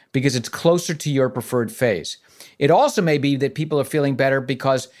better because it's closer to your preferred phase. It also may be that people are feeling better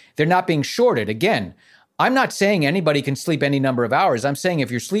because they're not being shorted. Again, I'm not saying anybody can sleep any number of hours. I'm saying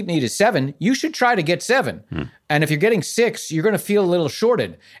if your sleep need is 7, you should try to get 7. And if you're getting 6, you're going to feel a little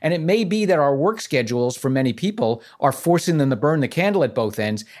shorted. And it may be that our work schedules for many people are forcing them to burn the candle at both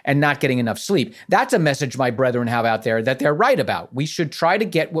ends and not getting enough sleep. That's a message my brethren have out there that they're right about. We should try to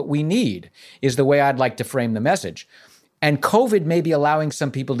get what we need, is the way I'd like to frame the message. And COVID may be allowing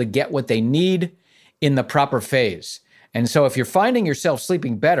some people to get what they need in the proper phase. And so if you're finding yourself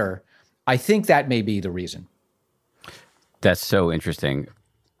sleeping better, I think that may be the reason. That's so interesting.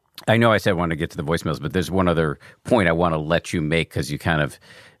 I know I said I wanted to get to the voicemails, but there's one other point I want to let you make because you kind of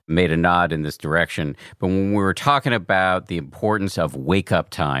made a nod in this direction. But when we were talking about the importance of wake-up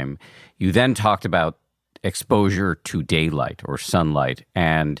time, you then talked about exposure to daylight or sunlight.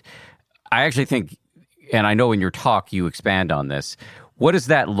 And I actually think and I know in your talk you expand on this, what does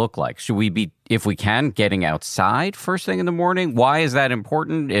that look like? Should we be, if we can, getting outside first thing in the morning? Why is that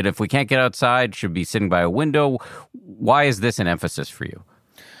important? And if we can't get outside, should we be sitting by a window? Why is this an emphasis for you?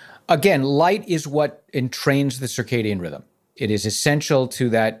 Again, light is what entrains the circadian rhythm. It is essential to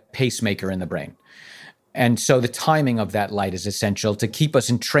that pacemaker in the brain. And so the timing of that light is essential to keep us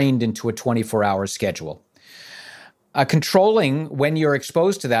entrained into a 24-hour schedule. Controlling when you're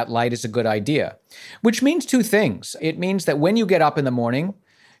exposed to that light is a good idea, which means two things. It means that when you get up in the morning,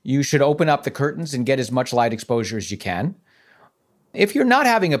 you should open up the curtains and get as much light exposure as you can. If you're not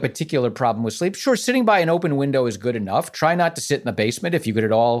having a particular problem with sleep, sure, sitting by an open window is good enough. Try not to sit in the basement if you could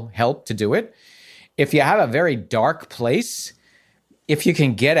at all help to do it. If you have a very dark place, if you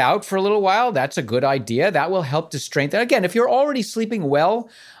can get out for a little while, that's a good idea. That will help to strengthen. Again, if you're already sleeping well,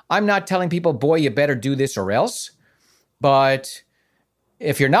 I'm not telling people, boy, you better do this or else. But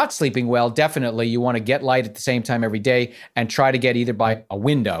if you're not sleeping well, definitely you want to get light at the same time every day and try to get either by a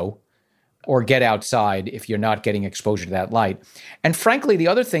window or get outside if you're not getting exposure to that light. And frankly, the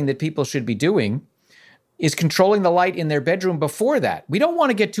other thing that people should be doing is controlling the light in their bedroom before that. We don't want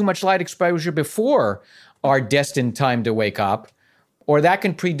to get too much light exposure before our destined time to wake up, or that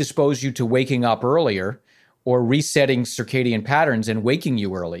can predispose you to waking up earlier or resetting circadian patterns and waking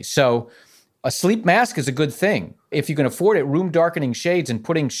you early. So a sleep mask is a good thing. If you can afford it, room darkening shades and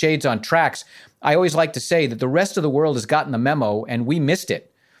putting shades on tracks. I always like to say that the rest of the world has gotten the memo and we missed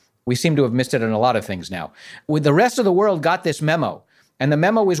it. We seem to have missed it on a lot of things now. The rest of the world got this memo. And the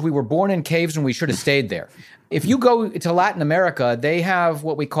memo is we were born in caves and we should have stayed there. If you go to Latin America, they have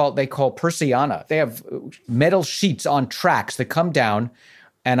what they call persiana. They have metal sheets on tracks that come down.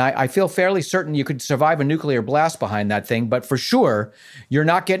 And I feel fairly certain you could survive a nuclear blast behind that thing. But for sure, you're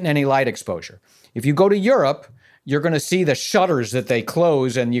not getting any light exposure. If you go to Europe, you're going to see the shutters that they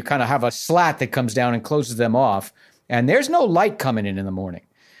close and you kind of have a slat that comes down and closes them off. And there's no light coming in the morning.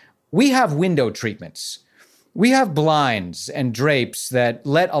 We have window treatments. We have blinds and drapes that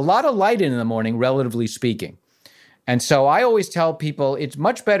let a lot of light in the morning, relatively speaking. And so I always tell people it's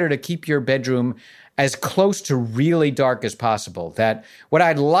much better to keep your bedroom as close to really dark as possible. That what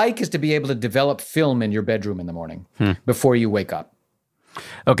I'd like is to be able to develop film in your bedroom in the morning before you wake up.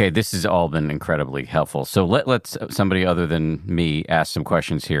 Okay, this has all been incredibly helpful. So let's somebody other than me ask some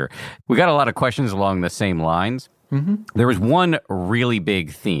questions here. We got a lot of questions along the same lines. Mm-hmm. There was one really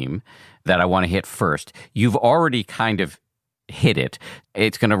big theme that I want to hit first. You've already kind of hit it.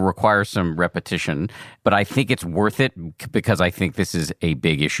 It's going to require some repetition, but I think it's worth it because I think this is a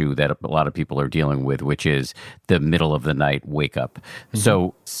big issue that a lot of people are dealing with, which is the middle of the night wake up. Mm-hmm.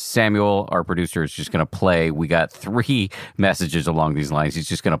 So Samuel, our producer, is just going to play. We got 3 messages along these lines. He's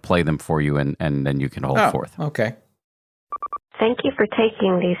just going to play them for you, and then you can hold forth. Okay. Thank you for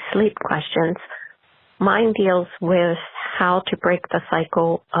taking these sleep questions. Mine deals with how to break the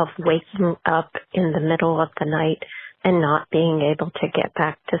cycle of waking up in the middle of the night and not being able to get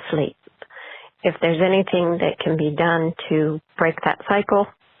back to sleep. If there's anything that can be done to break that cycle,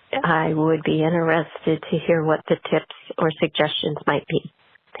 I would be interested to hear what the tips or suggestions might be.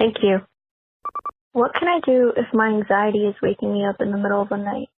 Thank you. What can I do if my anxiety is waking me up in the middle of the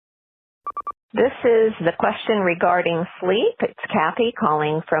night? This is the question regarding sleep. It's Kathy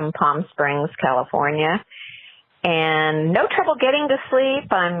calling from Palm Springs, California. And no trouble getting to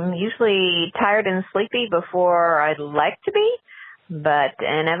sleep. I'm usually tired and sleepy before I'd like to be, but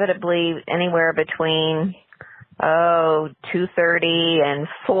inevitably anywhere between 2:30 and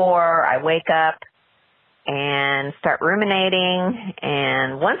 4, I wake up and start ruminating.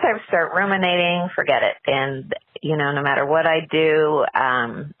 And once I start ruminating, forget it. And, no matter what I do,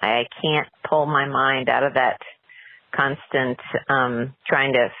 I can't pull my mind out of that constant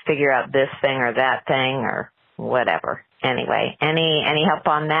trying to figure out this thing or that thing or whatever. Anyway, any help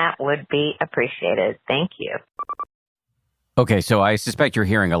on that would be appreciated. Thank you. Okay, so I suspect you're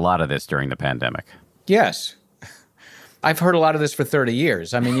hearing a lot of this during the pandemic. Yes. I've heard a lot of this for 30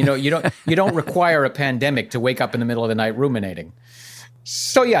 years. I mean, you don't require a pandemic to wake up in the middle of the night ruminating.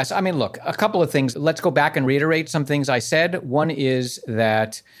 So yes, I mean, look, a couple of things. Let's go back and reiterate some things I said. One is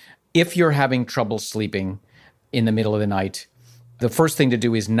that if you're having trouble sleeping in the middle of the night, the first thing to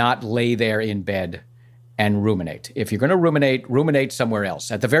do is not lay there in bed and ruminate. If you're going to ruminate somewhere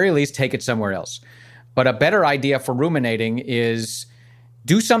else. At the very least, take it somewhere else. But a better idea for ruminating is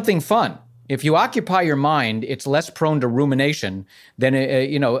do something fun. If you occupy your mind, it's less prone to rumination than,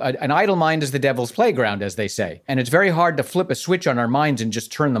 an idle mind is the devil's playground, as they say. And it's very hard to flip a switch on our minds and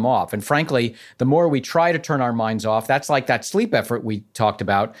just turn them off. And frankly, the more we try to turn our minds off, that's like that sleep effort we talked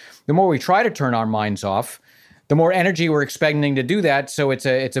about. The more we try to turn our minds off, the more energy we're expending to do that. So it's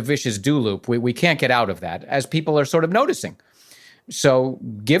a vicious do loop. We can't get out of that, as people are sort of noticing. So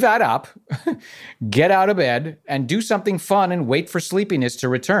give that up, get out of bed, and do something fun and wait for sleepiness to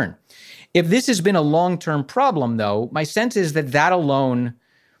return. If this has been a long-term problem, though, my sense is that alone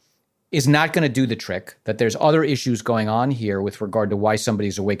is not going to do the trick, that there's other issues going on here with regard to why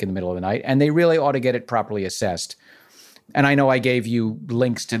somebody's awake in the middle of the night, and they really ought to get it properly assessed. And I know I gave you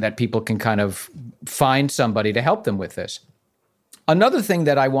links to that people can kind of find somebody to help them with this. Another thing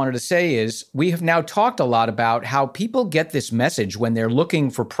that I wanted to say is we have now talked a lot about how people get this message when they're looking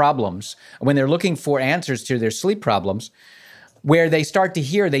for problems, when they're looking for answers to their sleep problems, where they start to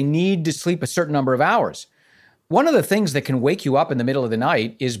hear they need to sleep a certain number of hours. One of the things that can wake you up in the middle of the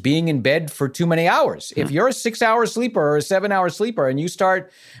night is being in bed for too many hours. If you're a 6-hour sleeper or a 7-hour sleeper and you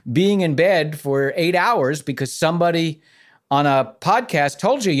start being in bed for 8 hours because somebody on a podcast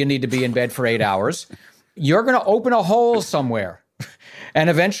told you need to be in bed for 8 hours, you're going to open a hole somewhere and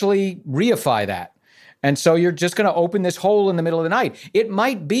eventually reify that. And so you're just going to open this hole in the middle of the night. It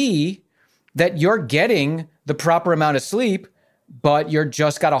might be that you're getting the proper amount of sleep, but you're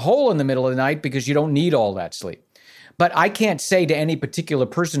just got a hole in the middle of the night because you don't need all that sleep. But I can't say to any particular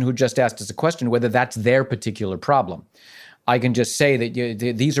person who just asked us a question whether that's their particular problem. I can just say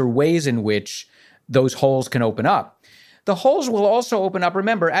that these are ways in which those holes can open up. The holes will also open up.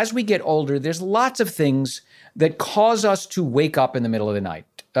 Remember, as we get older, there's lots of things that cause us to wake up in the middle of the night.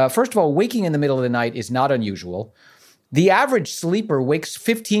 First of all, waking in the middle of the night is not unusual. The average sleeper wakes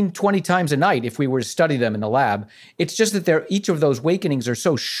 15, 20 times a night if we were to study them in the lab. It's just that each of those wakenings are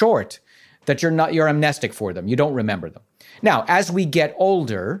so short that you're amnestic for them. You don't remember them. Now, as we get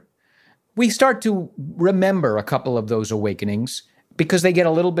older, we start to remember a couple of those awakenings because they get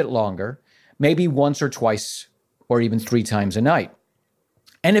a little bit longer, maybe once or twice or even 3 times a night.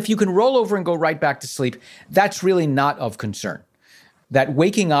 And if you can roll over and go right back to sleep, that's really not of concern. That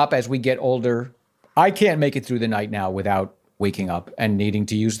waking up as we get older, I can't make it through the night now without waking up and needing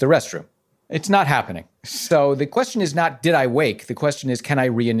to use the restroom. It's not happening. So the question is not, did I wake? The question is, can I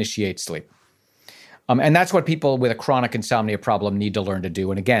reinitiate sleep? And that's what people with a chronic insomnia problem need to learn to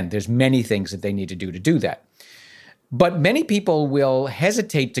do. And again, there's many things that they need to do that. But many people will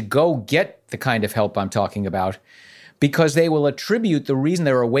hesitate to go get the kind of help I'm talking about because they will attribute the reason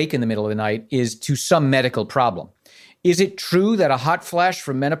they're awake in the middle of the night is to some medical problem. Is it true that a hot flash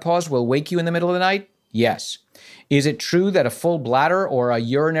from menopause will wake you in the middle of the night? Yes. Is it true that a full bladder or a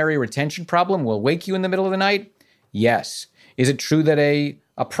urinary retention problem will wake you in the middle of the night? Yes. Is it true that a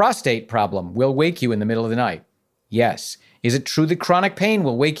prostate problem will wake you in the middle of the night? Yes. Is it true that chronic pain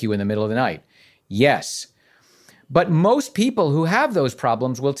will wake you in the middle of the night? Yes. But most people who have those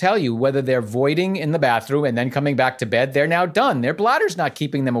problems will tell you whether they're voiding in the bathroom and then coming back to bed, they're now done. Their bladder's not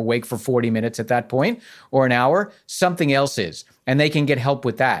keeping them awake for 40 minutes at that point or an hour. Something else is, and they can get help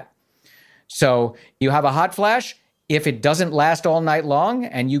with that. So you have a hot flash. If it doesn't last all night long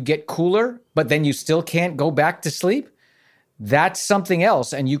and you get cooler, but then you still can't go back to sleep, that's something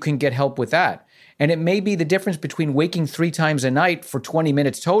else, and you can get help with that. And it may be the difference between waking 3 times a night for 20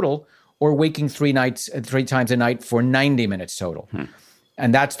 minutes total or waking 3 times a night for 90 minutes total.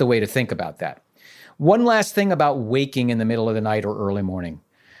 And that's the way to think about that. One last thing about waking in the middle of the night or early morning.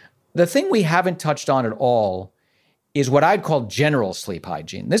 The thing we haven't touched on at all is what I'd call general sleep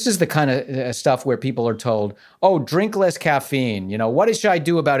hygiene. This is the kind of stuff where people are told, oh, drink less caffeine. What should I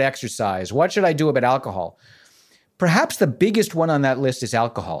do about exercise? What should I do about alcohol? Perhaps the biggest one on that list is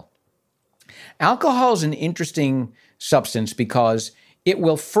alcohol. Alcohol is an interesting substance because it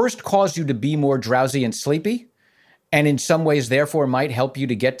will first cause you to be more drowsy and sleepy, and in some ways, therefore, might help you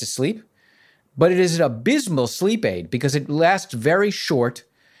to get to sleep. But it is an abysmal sleep aid because it lasts very short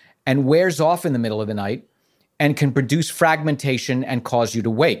and wears off in the middle of the night and can produce fragmentation and cause you to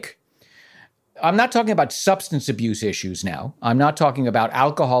wake. I'm not talking about substance abuse issues now. I'm not talking about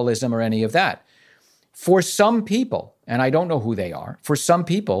alcoholism or any of that. For some people, and I don't know who they are, for some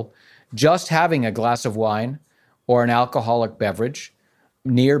people, just having a glass of wine or an alcoholic beverage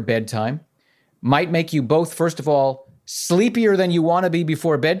near bedtime might make you both, first of all, sleepier than you want to be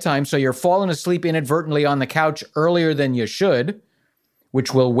before bedtime, so you're falling asleep inadvertently on the couch earlier than you should,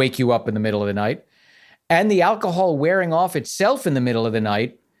 which will wake you up in the middle of the night. And the alcohol wearing off itself in the middle of the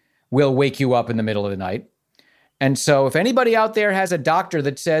night will wake you up in the middle of the night. And so if anybody out there has a doctor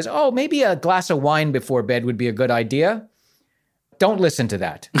that says, oh, maybe a glass of wine before bed would be a good idea, don't listen to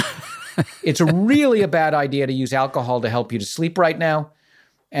that. It's really a bad idea to use alcohol to help you to sleep right now.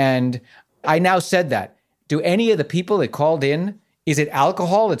 And I now said that. Do any of the people that called in, is it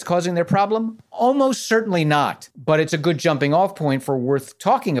alcohol that's causing their problem? Almost certainly not. But it's a good jumping off point for worth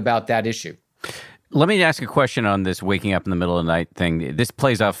talking about that issue. Let me ask a question on this waking up in the middle of the night thing. This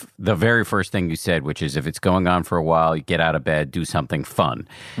plays off the very first thing you said, which is if it's going on for a while, you get out of bed, do something fun.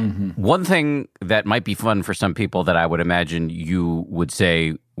 One thing that might be fun for some people that I would imagine you would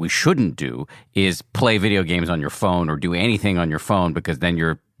say we shouldn't do is play video games on your phone or do anything on your phone, because then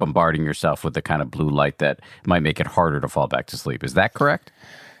you're bombarding yourself with the kind of blue light that might make it harder to fall back to sleep. Is that correct?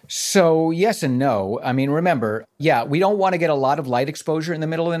 So yes and no. I mean, remember, we don't want to get a lot of light exposure in the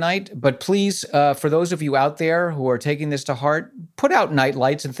middle of the night, but please, for those of you out there who are taking this to heart, put out night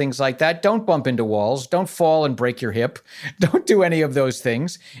lights and things like that. Don't bump into walls. Don't fall and break your hip. Don't do any of those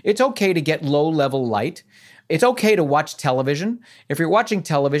things. It's okay to get low-level light. It's okay to watch television. If you're watching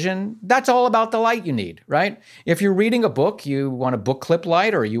television, that's all about the light you need, right? If you're reading a book, you want a book clip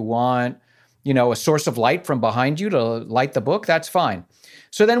light, or you want, a source of light from behind you to light the book, that's fine.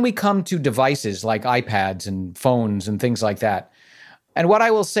 So then we come to devices like iPads and phones and things like that. And what I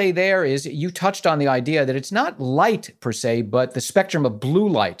will say there is you touched on the idea that it's not light per se, but the spectrum of blue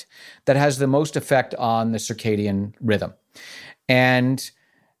light that has the most effect on the circadian rhythm. And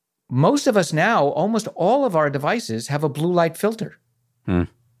most of us now, almost all of our devices have a blue light filter.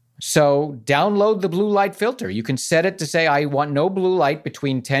 So download the blue light filter. You can set it to say, I want no blue light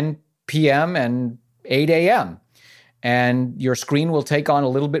between 10 p.m. and 8 a.m. And your screen will take on a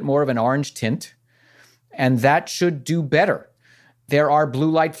little bit more of an orange tint, and that should do better. There are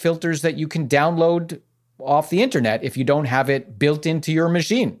blue light filters that you can download off the internet if you don't have it built into your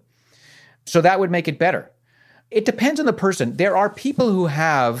machine. So that would make it better. It depends on the person. There are people who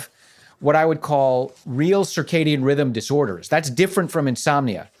have what I would call real circadian rhythm disorders. That's different from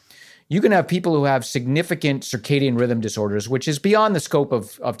insomnia. You can have people who have significant circadian rhythm disorders, which is beyond the scope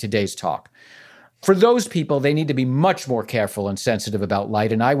of today's talk. For those people, they need to be much more careful and sensitive about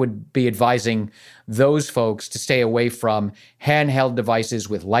light, and I would be advising those folks to stay away from handheld devices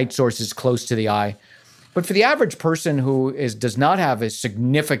with light sources close to the eye. But for the average person who does not have a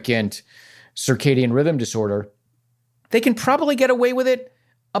significant circadian rhythm disorder, they can probably get away with it.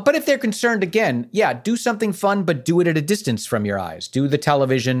 But if they're concerned, again, do something fun, but do it at a distance from your eyes. Do the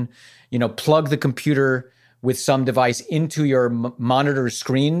television, plug the computer with some device into your monitor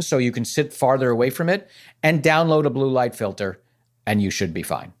screen so you can sit farther away from it, and download a blue light filter, and you should be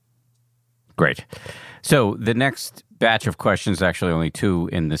fine. Great. So the next batch of questions, actually only two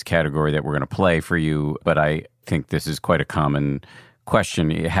in this category that we're going to play for you, but I think this is quite a common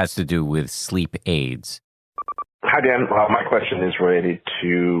question. It has to do with sleep aids. Hi, Dan. My question is related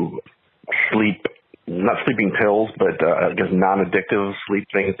to sleep, not sleeping pills, but I guess non-addictive sleep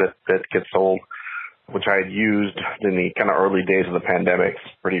things that get sold, which I had used in the kind of early days of the pandemic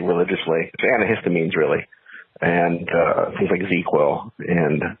pretty religiously. It's antihistamines, really, and things like ZQuil.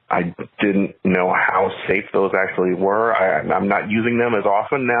 And I didn't know how safe those actually were. I'm not using them as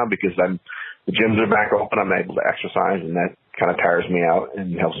often now because the gyms are back open. I'm able to exercise, and that kind of tires me out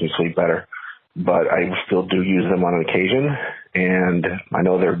and helps me sleep better. But I still do use them on occasion, and I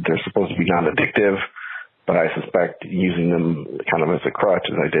know they're supposed to be non-addictive, but I suspect using them kind of as a crutch,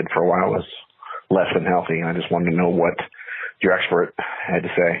 as I did for a while, was less than healthy. I just wanted to know what your expert had to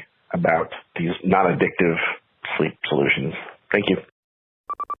say about these non-addictive sleep solutions. Thank you.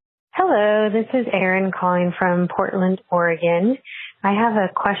 Hello, this is Erin calling from Portland, Oregon. I have a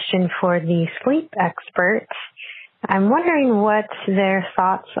question for the sleep expert. I'm wondering what their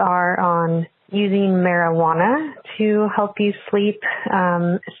thoughts are on using marijuana to help you sleep,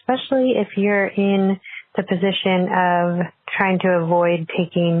 especially if you're in the position of trying to avoid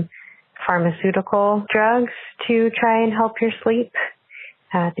taking pharmaceutical drugs to try and help your sleep.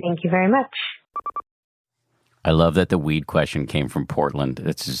 Thank you very much. I love that the weed question came from Portland.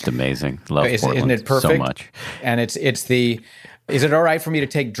 It's just amazing. Love Portland isn't it perfect? So much. And it's is it all right for me to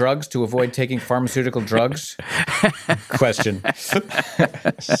take drugs to avoid taking pharmaceutical drugs? Question.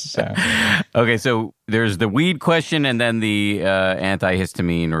 Okay, so there's the weed question, and then the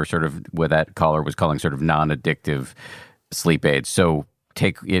antihistamine, or sort of what that caller was calling sort of non-addictive sleep aids. So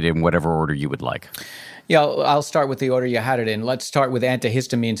take it in whatever order you would like. Yeah, I'll start with the order you had it in. Let's start with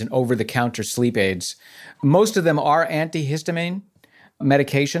antihistamines and over-the-counter sleep aids. Most of them are antihistamine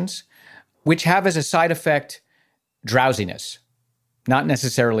medications, which have as a side effect drowsiness, not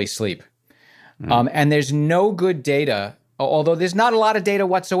necessarily sleep. And there's no good data, although there's not a lot of data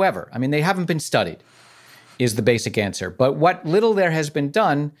whatsoever. I mean, they haven't been studied, is the basic answer. But what little there has been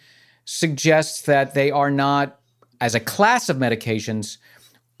done suggests that they are not, as a class of medications,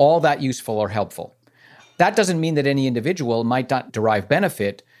 all that useful or helpful. That doesn't mean that any individual might not derive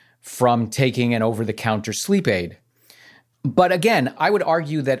benefit from taking an over-the-counter sleep aid. But again, I would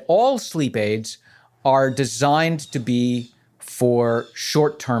argue that all sleep aids are designed to be for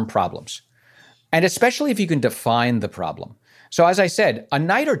short-term problems. And especially if you can define the problem. So as I said, a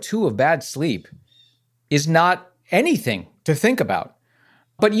night or two of bad sleep is not anything to think about.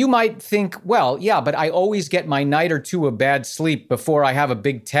 But you might think, well, yeah, but I always get my night or two of bad sleep before I have a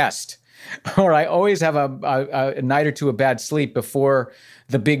big test. Or I always have a night or two of bad sleep before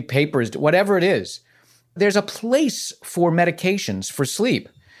the big papers, whatever it is. There's a place for medications for sleep.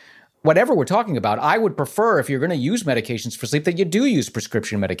 Whatever we're talking about, I would prefer, if you're going to use medications for sleep, that you do use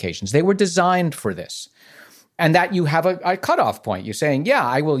prescription medications. They were designed for this. And that you have a cutoff point. You're saying, yeah,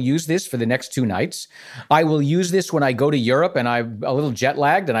 I will use this for the next 2 nights. I will use this when I go to Europe and I'm a little jet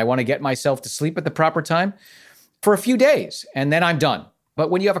lagged and I want to get myself to sleep at the proper time for a few days, and then I'm done.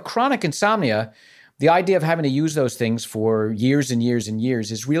 But when you have a chronic insomnia, the idea of having to use those things for years and years and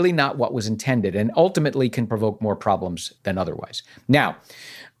years is really not what was intended, and ultimately can provoke more problems than otherwise. Now,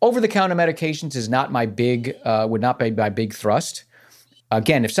 over-the-counter medications is not my would not be my big thrust.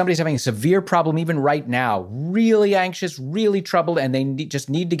 Again, if somebody's having a severe problem, even right now, really anxious, really troubled, and they just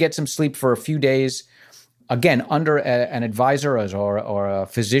need to get some sleep for a few days, again, under an advisor or a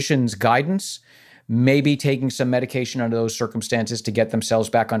physician's guidance, maybe taking some medication under those circumstances to get themselves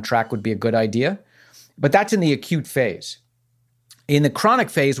back on track would be a good idea. But that's in the acute phase. In the chronic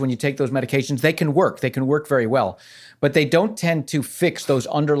phase, when you take those medications, they can work. They can work very well. But they don't tend to fix those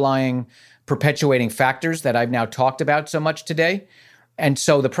underlying perpetuating factors that I've now talked about so much today. And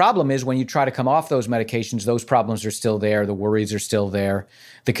so the problem is when you try to come off those medications, those problems are still there. The worries are still there.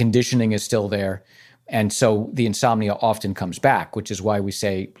 The conditioning is still there. And so the insomnia often comes back, which is why we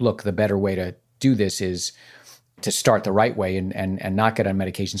say, look, the better way to do this is to start the right way and not get on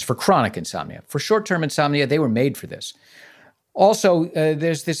medications for chronic insomnia. For short-term insomnia, they were made for this. Also,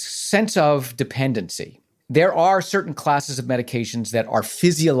 there's this sense of dependency. There are certain classes of medications that are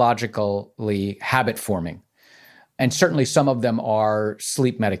physiologically habit-forming. And certainly some of them are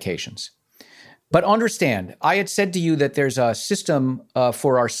sleep medications. But understand, I had said to you that there's a system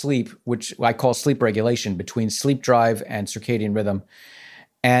for our sleep, which I call sleep regulation, between sleep drive and circadian rhythm.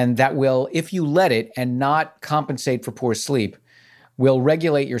 And that will, if you let it and not compensate for poor sleep, will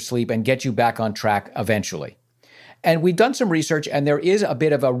regulate your sleep and get you back on track eventually. And we've done some research, and there is a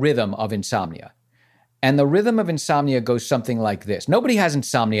bit of a rhythm of insomnia. And the rhythm of insomnia goes something like this. Nobody has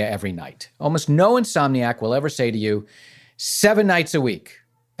insomnia every night. Almost no insomniac will ever say to you, 7 nights a week.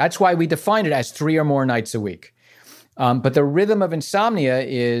 That's why we define it as 3 or more nights a week. But the rhythm of insomnia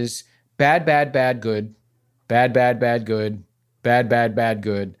is bad, bad, bad, good, bad, bad, bad, good, bad, bad, bad,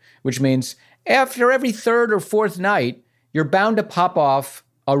 good, which means after every 3rd or 4th night, you're bound to pop off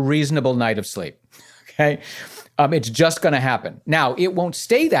a reasonable night of sleep, okay? It's just going to happen. Now, it won't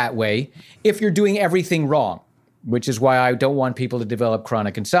stay that way if you're doing everything wrong, which is why I don't want people to develop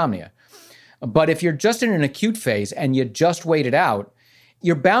chronic insomnia. But if you're just in an acute phase and you just wait it out,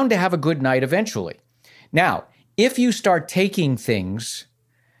 you're bound to have a good night eventually. Now, if you start taking things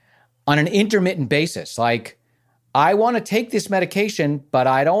on an intermittent basis, like, I want to take this medication, but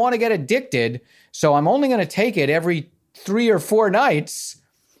I don't want to get addicted, so I'm only going to take it every 3 or 4 nights,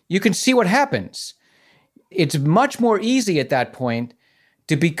 you can see what happens. It's much more easy at that point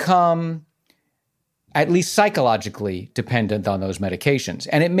to become at least psychologically dependent on those medications.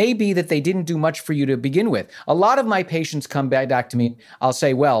 And it may be that they didn't do much for you to begin with. A lot of my patients come back to me. I'll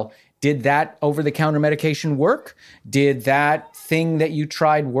say, well, did that over-the-counter medication work? Did that thing that you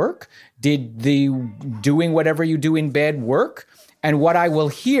tried work? Did the doing whatever you do in bed work? And what I will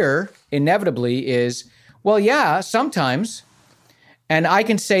hear inevitably is, well, yeah, sometimes. And I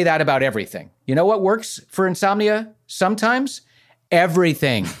can say that about everything. You know what works for insomnia sometimes?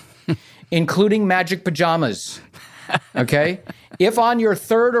 Everything, including magic pajamas, okay? If on your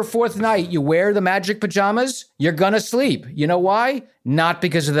 3rd or 4th night you wear the magic pajamas, you're going to sleep. You know why? Not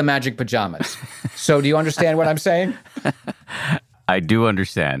because of the magic pajamas. So do you understand what I'm saying? I do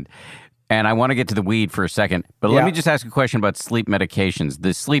understand. And I want to get to the weed for a second, but let me just ask a question about sleep medications.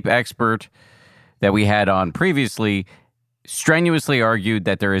 The sleep expert that we had on previously strenuously argued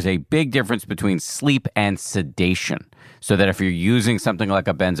that there is a big difference between sleep and sedation. So that if you're using something like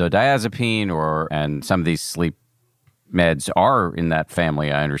a benzodiazepine and some of these sleep meds are in that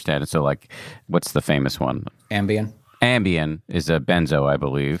family, I understand it. So like, what's the famous one? Ambien. Ambien is a benzo, I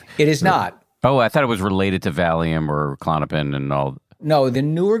believe. It is not. Oh, I thought it was related to Valium or Klonopin and all. No, the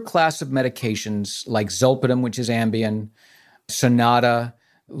newer class of medications like Zolpidem, which is Ambien, Sonata,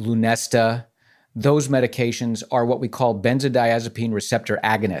 Lunesta, those medications are what we call benzodiazepine receptor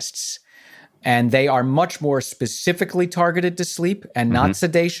agonists. And they are much more specifically targeted to sleep and not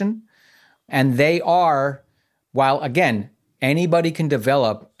sedation. And they are, while again, anybody can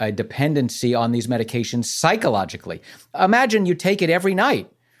develop a dependency on these medications psychologically. Imagine you take it every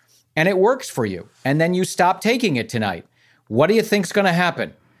night and it works for you, and then you stop taking it tonight, what do you think's going to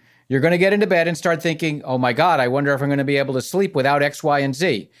happen? You're going to get into bed and start thinking, oh my God, I wonder if I'm going to be able to sleep without X, Y, and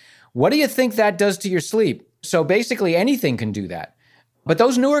Z. What do you think that does to your sleep? So basically anything can do that. But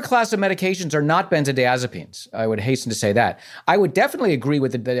those newer class of medications are not benzodiazepines. I would hasten to say that. I would definitely agree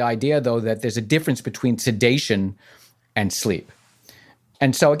with the idea, though, that there's a difference between sedation and sleep.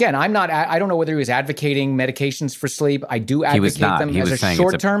 And so, again, I don't know whether he was advocating medications for sleep. I do advocate them as a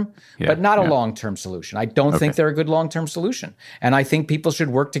short-term, but not a long-term solution. I don't think they're a good long-term solution. And I think people should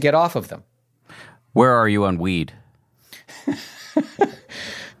work to get off of them. Where are you on weed?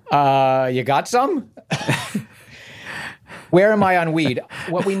 You got some? Where am I on weed?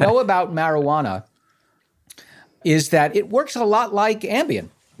 What we know about marijuana is that it works a lot like Ambien.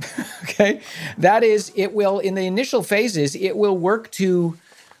 Okay? That is, it will, in the initial phases, it will work to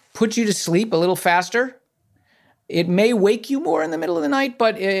put you to sleep a little faster. It may wake you more in the middle of the night,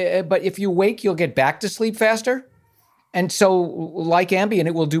 but if you wake, you'll get back to sleep faster. And so, like Ambien,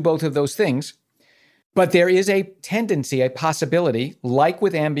 it will do both of those things. But there is a tendency, a possibility, like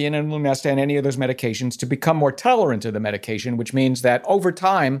with Ambien and Lunesta and any of those medications, to become more tolerant to the medication, which means that over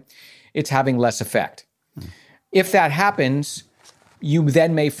time, it's having less effect. If that happens, you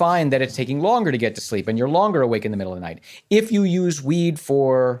then may find that it's taking longer to get to sleep and you're longer awake in the middle of the night. If you use weed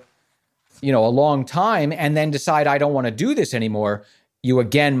for, a long time and then decide, I don't want to do this anymore, you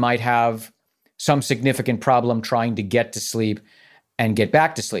again might have some significant problem trying to get to sleep and get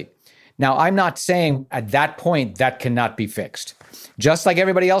back to sleep. Now, I'm not saying at that point that cannot be fixed. Just like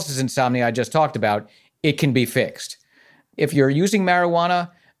everybody else's insomnia I just talked about, it can be fixed. If you're using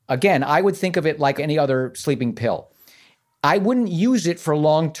marijuana, again, I would think of it like any other sleeping pill. I wouldn't use it for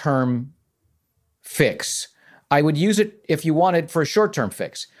long-term fix. I would use it if you wanted for a short-term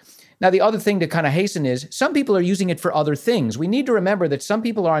fix. Now, the other thing to kind of hasten is some people are using it for other things. We need to remember that some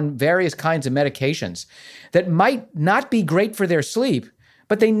people are on various kinds of medications that might not be great for their sleep,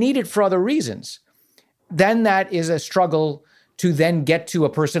 but they need it for other reasons. Then that is a struggle to then get to a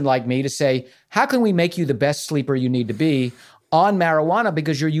person like me to say, how can we make you the best sleeper you need to be on marijuana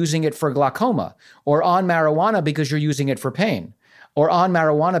because you're using it for glaucoma, or on marijuana because you're using it for pain, or on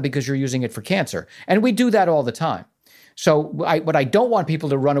marijuana because you're using it for cancer? And we do that all the time. So what I don't want people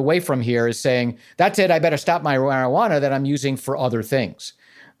to run away from here is saying, that's it, I better stop my marijuana that I'm using for other things.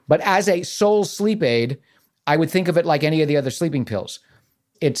 But as a sole sleep aid, I would think of it like any of the other sleeping pills.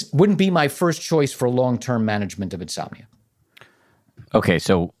 It wouldn't be my first choice for long-term management of insomnia. Okay,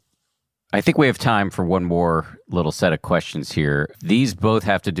 so I think we have time for one more little set of questions here. These both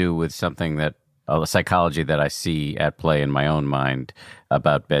have to do with something that, a psychology that I see at play in my own mind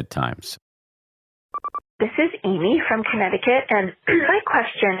about bedtimes. This is Amy from Connecticut, and my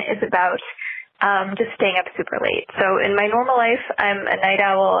question is about just staying up super late. So in my normal life, I'm a night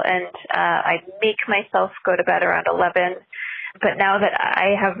owl, and I make myself go to bed around 11. But now that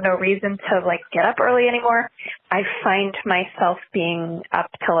I have no reason to get up early anymore, I find myself being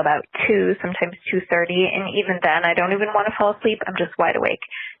up till about 2, sometimes 2:30. And even then, I don't even want to fall asleep. I'm just wide awake.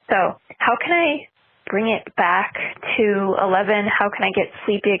 So how can I bring it back to 11? How can I get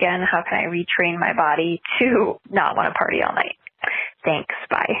sleepy again? How can I retrain my body to not want to party all night? Thanks.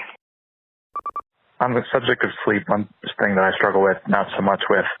 Bye. On the subject of sleep, one thing that I struggle with, not so much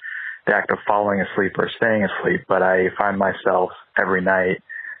with the act of falling asleep or staying asleep, but I find myself every night,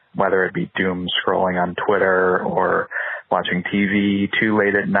 whether it be doom scrolling on Twitter or watching TV too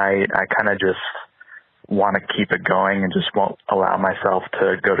late at night, I kind of just want to keep it going and just won't allow myself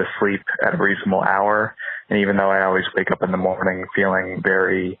to go to sleep at a reasonable hour. And even though I always wake up in the morning feeling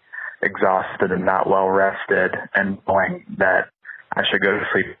very exhausted and not well rested and knowing that I should go to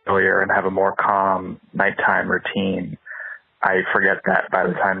sleep earlier and have a more calm nighttime routine, I forget that by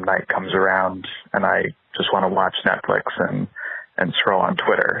the time night comes around and I just want to watch Netflix and scroll on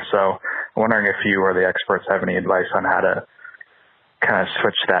Twitter. So I'm wondering if you or the experts have any advice on how to kind of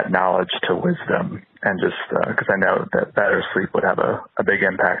switch that knowledge to wisdom, and just because I know that better sleep would have a big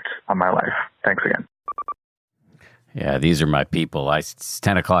impact on my life. Thanks again. Yeah, these are my people. It's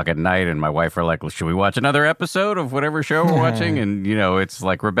 10 o'clock at night and my wife are like, well, should we watch another episode of whatever show we're watching? And, it's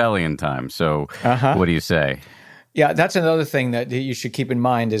like rebellion time. So What do you say? Yeah, that's another thing that you should keep in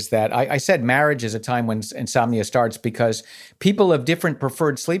mind is that I said marriage is a time when insomnia starts because people of different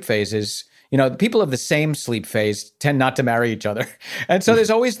preferred sleep phases, people of the same sleep phase tend not to marry each other. And so there's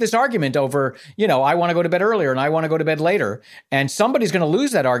always this argument over, I want to go to bed earlier and I want to go to bed later. And somebody's going to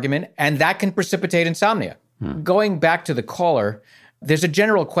lose that argument and that can precipitate insomnia. Going back to the caller, there's a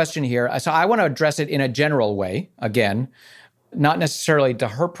general question here. So I want to address it in a general way again. not necessarily to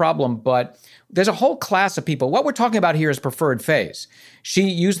her problem, but there's a whole class of people. What we're talking about here is preferred phase. She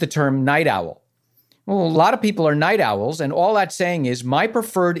used the term night owl. Well, a lot of people are night owls, and all that's saying is my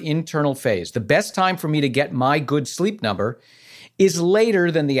preferred internal phase, the best time for me to get my good sleep number, is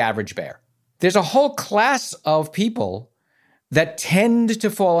later than the average bear. There's a whole class of people that tend to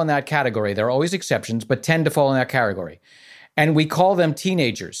fall in that category. There are always exceptions, but tend to fall in that category. And we call them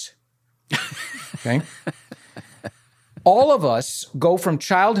teenagers. Okay? All of us go from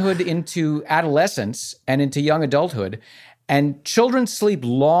childhood into adolescence and into young adulthood, and children sleep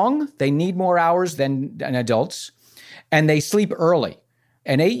long. They need more hours than adults, and they sleep early.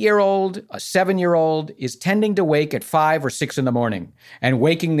 An 8-year-old, a 7-year-old is tending to wake at 5 or 6 in the morning and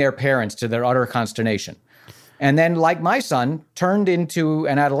waking their parents to their utter consternation. And then, like my son, turned into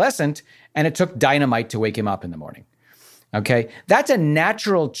an adolescent, and it took dynamite to wake him up in the morning. Okay, that's a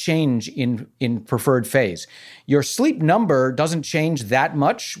natural change in preferred phase. Your sleep number doesn't change that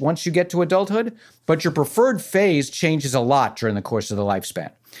much once you get to adulthood, but your preferred phase changes a lot during the course of the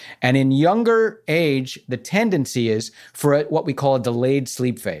lifespan. And in younger age, the tendency is for what we call a delayed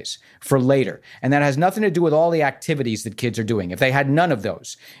sleep phase, for later. And that has nothing to do with all the activities that kids are doing. If they had none of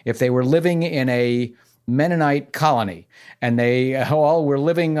those, if they were living in a Mennonite colony, and they all were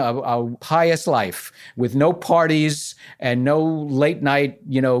living a pious life with no parties and no late night,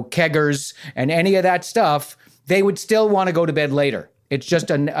 keggers and any of that stuff, they would still want to go to bed later. It's just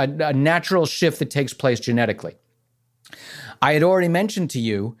a natural shift that takes place genetically. I had already mentioned to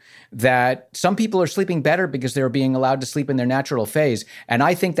you that some people are sleeping better because they're being allowed to sleep in their natural phase. And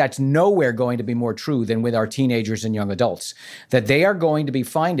I think that's nowhere going to be more true than with our teenagers and young adults, that they are going to be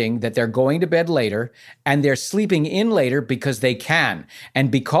finding that they're going to bed later and they're sleeping in later because they can. And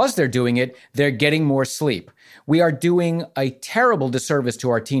because they're doing it, they're getting more sleep. We are doing a terrible disservice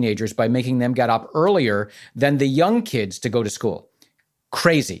to our teenagers by making them get up earlier than the young kids to go to school.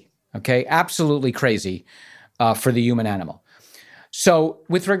 Crazy, okay? Absolutely crazy for the human animal. So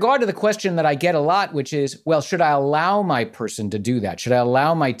with regard to the question that I get a lot, which is, well, should I allow my person to do that? Should I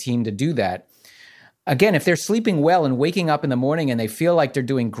allow my teen to do that? Again, if they're sleeping well and waking up in the morning and they feel like they're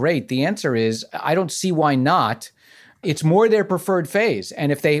doing great, the answer is, I don't see why not. It's more their preferred phase.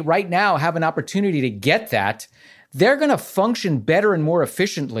 And if they right now have an opportunity to get that, they're going to function better and more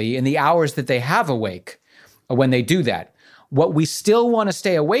efficiently in the hours that they have awake when they do that. What we still want to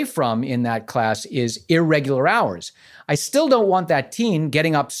stay away from in that class is irregular hours. I still don't want that teen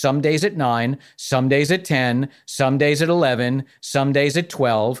getting up some days at 9, some days at 10, some days at 11, some days at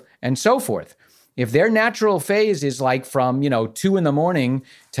 12, and so forth. If their natural phase is like from, 2 in the morning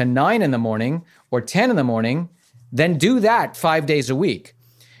to 9 in the morning or 10 in the morning, then do that 5 days a week.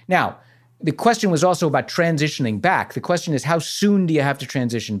 Now, the question was also about transitioning back. The question is, how soon do you have to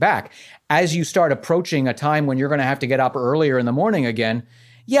transition back? As you start approaching a time when you're going to have to get up earlier in the morning again,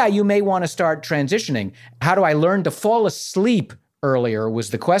 yeah, you may want to start transitioning. How do I learn to fall asleep earlier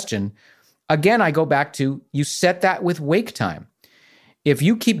was the question. Again, I go back to, you set that with wake time. If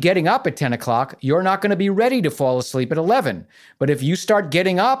you keep getting up at 10 o'clock, you're not going to be ready to fall asleep at 11. But if you start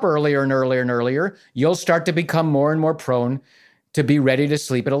getting up earlier and earlier and earlier, you'll start to become more and more prone to be ready to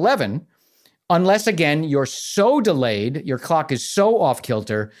sleep at 11. Unless, again, you're so delayed, your clock is so off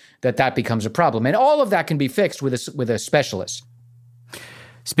kilter that becomes a problem. And all of that can be fixed with a specialist.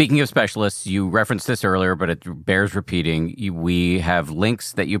 Speaking of specialists, you referenced this earlier, but it bears repeating. We have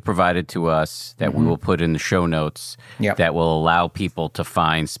links that you provided to us that we will put in the show notes that will allow people to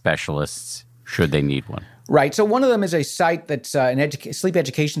find specialists should they need one. Right. So one of them is a site that's an sleep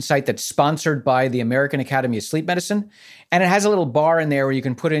education site that's sponsored by the American Academy of Sleep Medicine. And it has a little bar in there where you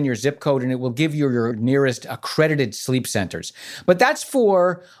can put in your zip code and it will give you your nearest accredited sleep centers. But that's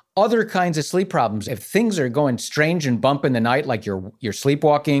for other kinds of sleep problems. If things are going strange and bump in the night, like you're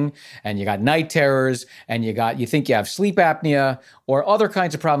sleepwalking and you got night terrors and you think you have sleep apnea or other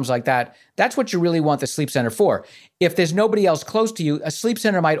kinds of problems like that, that's what you really want the sleep center for. If there's nobody else close to you, a sleep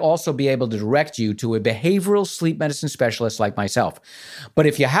center might also be able to direct you to a behavioral sleep medicine specialist like myself. But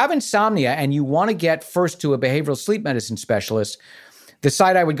if you have insomnia and you want to get first to a behavioral sleep medicine specialist, the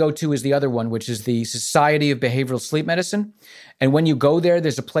site I would go to is the other one, which is the Society of Behavioral Sleep Medicine. And when you go there,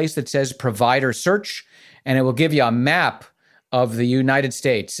 there's a place that says provider search, and it will give you a map of the United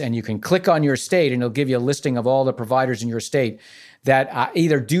States. And you can click on your state, and it'll give you a listing of all the providers in your state that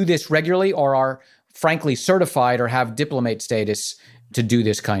either do this regularly or are, frankly, certified or have diplomate status to do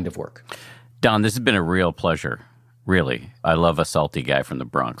this kind of work. Donn, this has been a real pleasure, really. I love a salty guy from the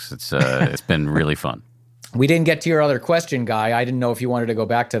Bronx. It's been really fun. We didn't get to your other question, Guy. I didn't know if you wanted to go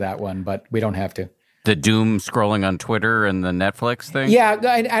back to that one, but we don't have to. The doom scrolling on Twitter and the Netflix thing? Yeah,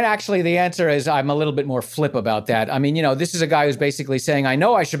 and actually the answer is I'm a little bit more flip about that. I mean, this is a guy who's basically saying, I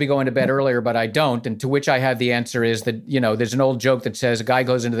know I should be going to bed earlier, but I don't. And to which I have the answer is that, there's an old joke that says a guy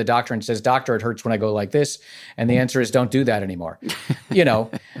goes into the doctor and says, doctor, it hurts when I go like this. And the answer is don't do that anymore.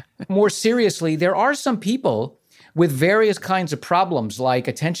 More seriously, there are some people with various kinds of problems like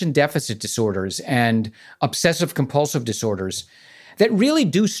attention deficit disorders and obsessive compulsive disorders that really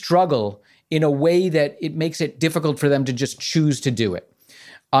do struggle in a way that it makes it difficult for them to just choose to do it.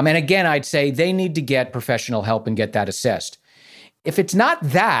 And again, I'd say they need to get professional help and get that assessed. If it's not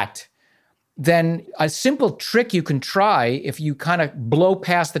that, then a simple trick you can try if you kind of blow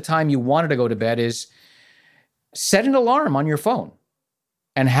past the time you wanted to go to bed is set an alarm on your phone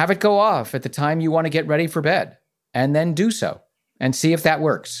and have it go off at the time you want to get ready for bed, and then do so and see if that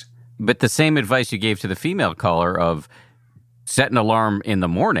works. But the same advice you gave to the female caller of set an alarm in the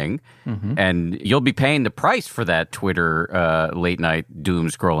morning, and you'll be paying the price for that Twitter late night doom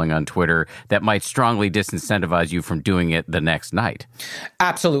scrolling on Twitter that might strongly disincentivize you from doing it the next night.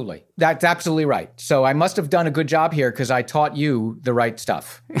 Absolutely. That's absolutely right. So I must have done a good job here because I taught you the right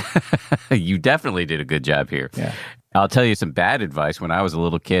stuff. You definitely did a good job here. Yeah. I'll tell you some bad advice. When I was a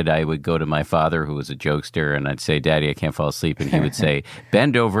little kid, I would go to my father, who was a jokester, and I'd say, Daddy, I can't fall asleep. And he would say,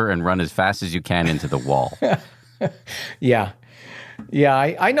 bend over and run as fast as you can into the wall. Yeah. Yeah,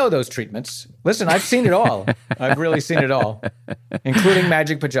 I know those treatments. Listen, I've seen it all. I've really seen it all, including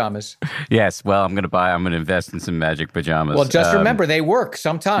magic pajamas. Yes, well, I'm going to invest in some magic pajamas. Well, just remember, they work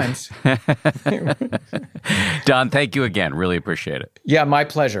sometimes. Donn, thank you again. Really appreciate it. Yeah, my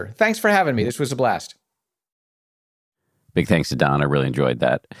pleasure. Thanks for having me. This was a blast. Big thanks to Donn. I really enjoyed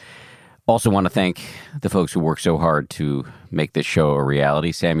that. Also want to thank the folks who work so hard to make this show a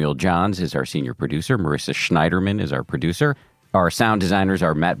reality. Samuel Johns is our senior producer. Marissa Schneiderman is our producer. Our sound designers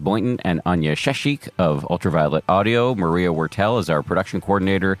are Matt Boynton and Anya Sheshik of Ultraviolet Audio. Maria Wertel is our production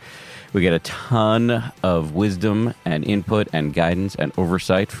coordinator. We get a ton of wisdom and input and guidance and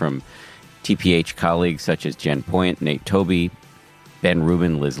oversight from TPH colleagues such as Jen Point, Nate Toby, Ben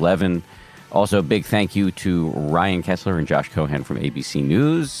Rubin, Liz Levin. Also, a big thank you to Ryan Kessler and Josh Cohen from ABC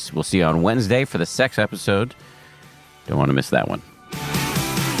News. We'll see you on Wednesday for the sex episode. Don't want to miss that one.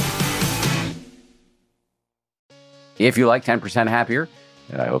 If you like 10% Happier,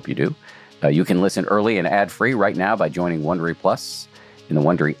 and I hope you do, you can listen early and ad-free right now by joining Wondery Plus in the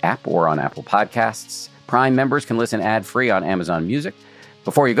Wondery app or on Apple Podcasts. Prime members can listen ad-free on Amazon Music.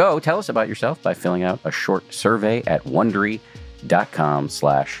 Before you go, tell us about yourself by filling out a short survey at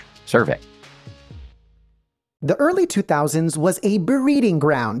Wondery.com/survey. The early 2000s was a breeding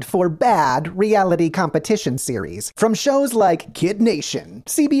ground for bad reality competition series. From shows like Kid Nation,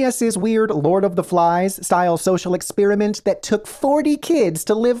 CBS's weird Lord of the Flies style social experiment that took 40 kids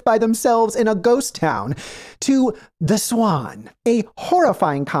to live by themselves in a ghost town, to The Swan, a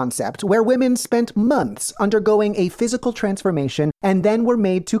horrifying concept where women spent months undergoing a physical transformation and then were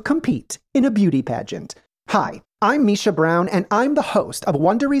made to compete in a beauty pageant. Hi, I'm Misha Brown, and I'm the host of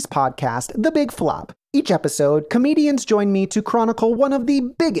Wondery's podcast, The Big Flop. Each episode, comedians join me to chronicle one of the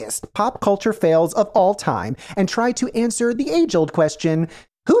biggest pop culture fails of all time and try to answer the age-old question,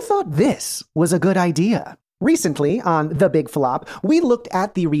 who thought this was a good idea? Recently, on The Big Flop, we looked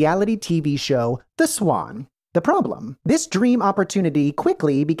at the reality TV show The Swan. The problem, this dream opportunity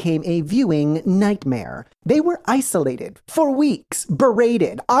quickly became a viewing nightmare. They were isolated for weeks,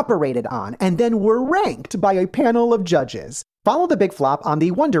 berated, operated on, and then were ranked by a panel of judges. Follow The Big Flop on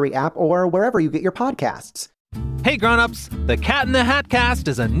the Wondery app or wherever you get your podcasts. Hey grown-ups, the Cat in the Hat Cast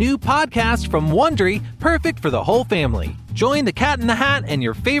is a new podcast from Wondery, perfect for the whole family. Join the Cat in the Hat and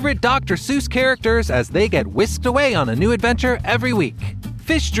your favorite Dr. Seuss characters as they get whisked away on a new adventure every week.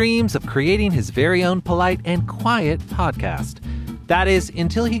 Fish dreams of creating his very own polite and quiet podcast. That is,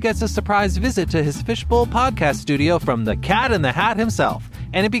 until he gets a surprise visit to his Fishbowl podcast studio from the Cat in the Hat himself,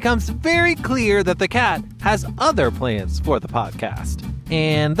 and it becomes very clear that the cat has other plans for the podcast.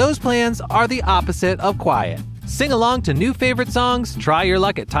 And those plans are the opposite of quiet. Sing along to new favorite songs, try your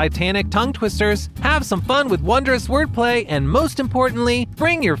luck at Titanic tongue twisters, have some fun with wondrous wordplay, and most importantly,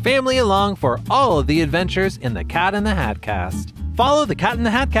 bring your family along for all of the adventures in the Cat in the Hat Cast. Follow the Cat in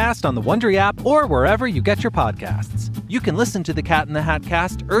the Hat Cast on the Wondery app or wherever you get your podcasts. You can listen to the Cat in the Hat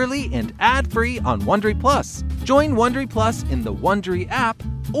Cast early and ad-free on Wondery Plus. Join Wondery Plus in the Wondery app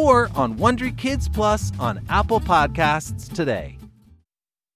or on Wondery Kids Plus on Apple Podcasts today.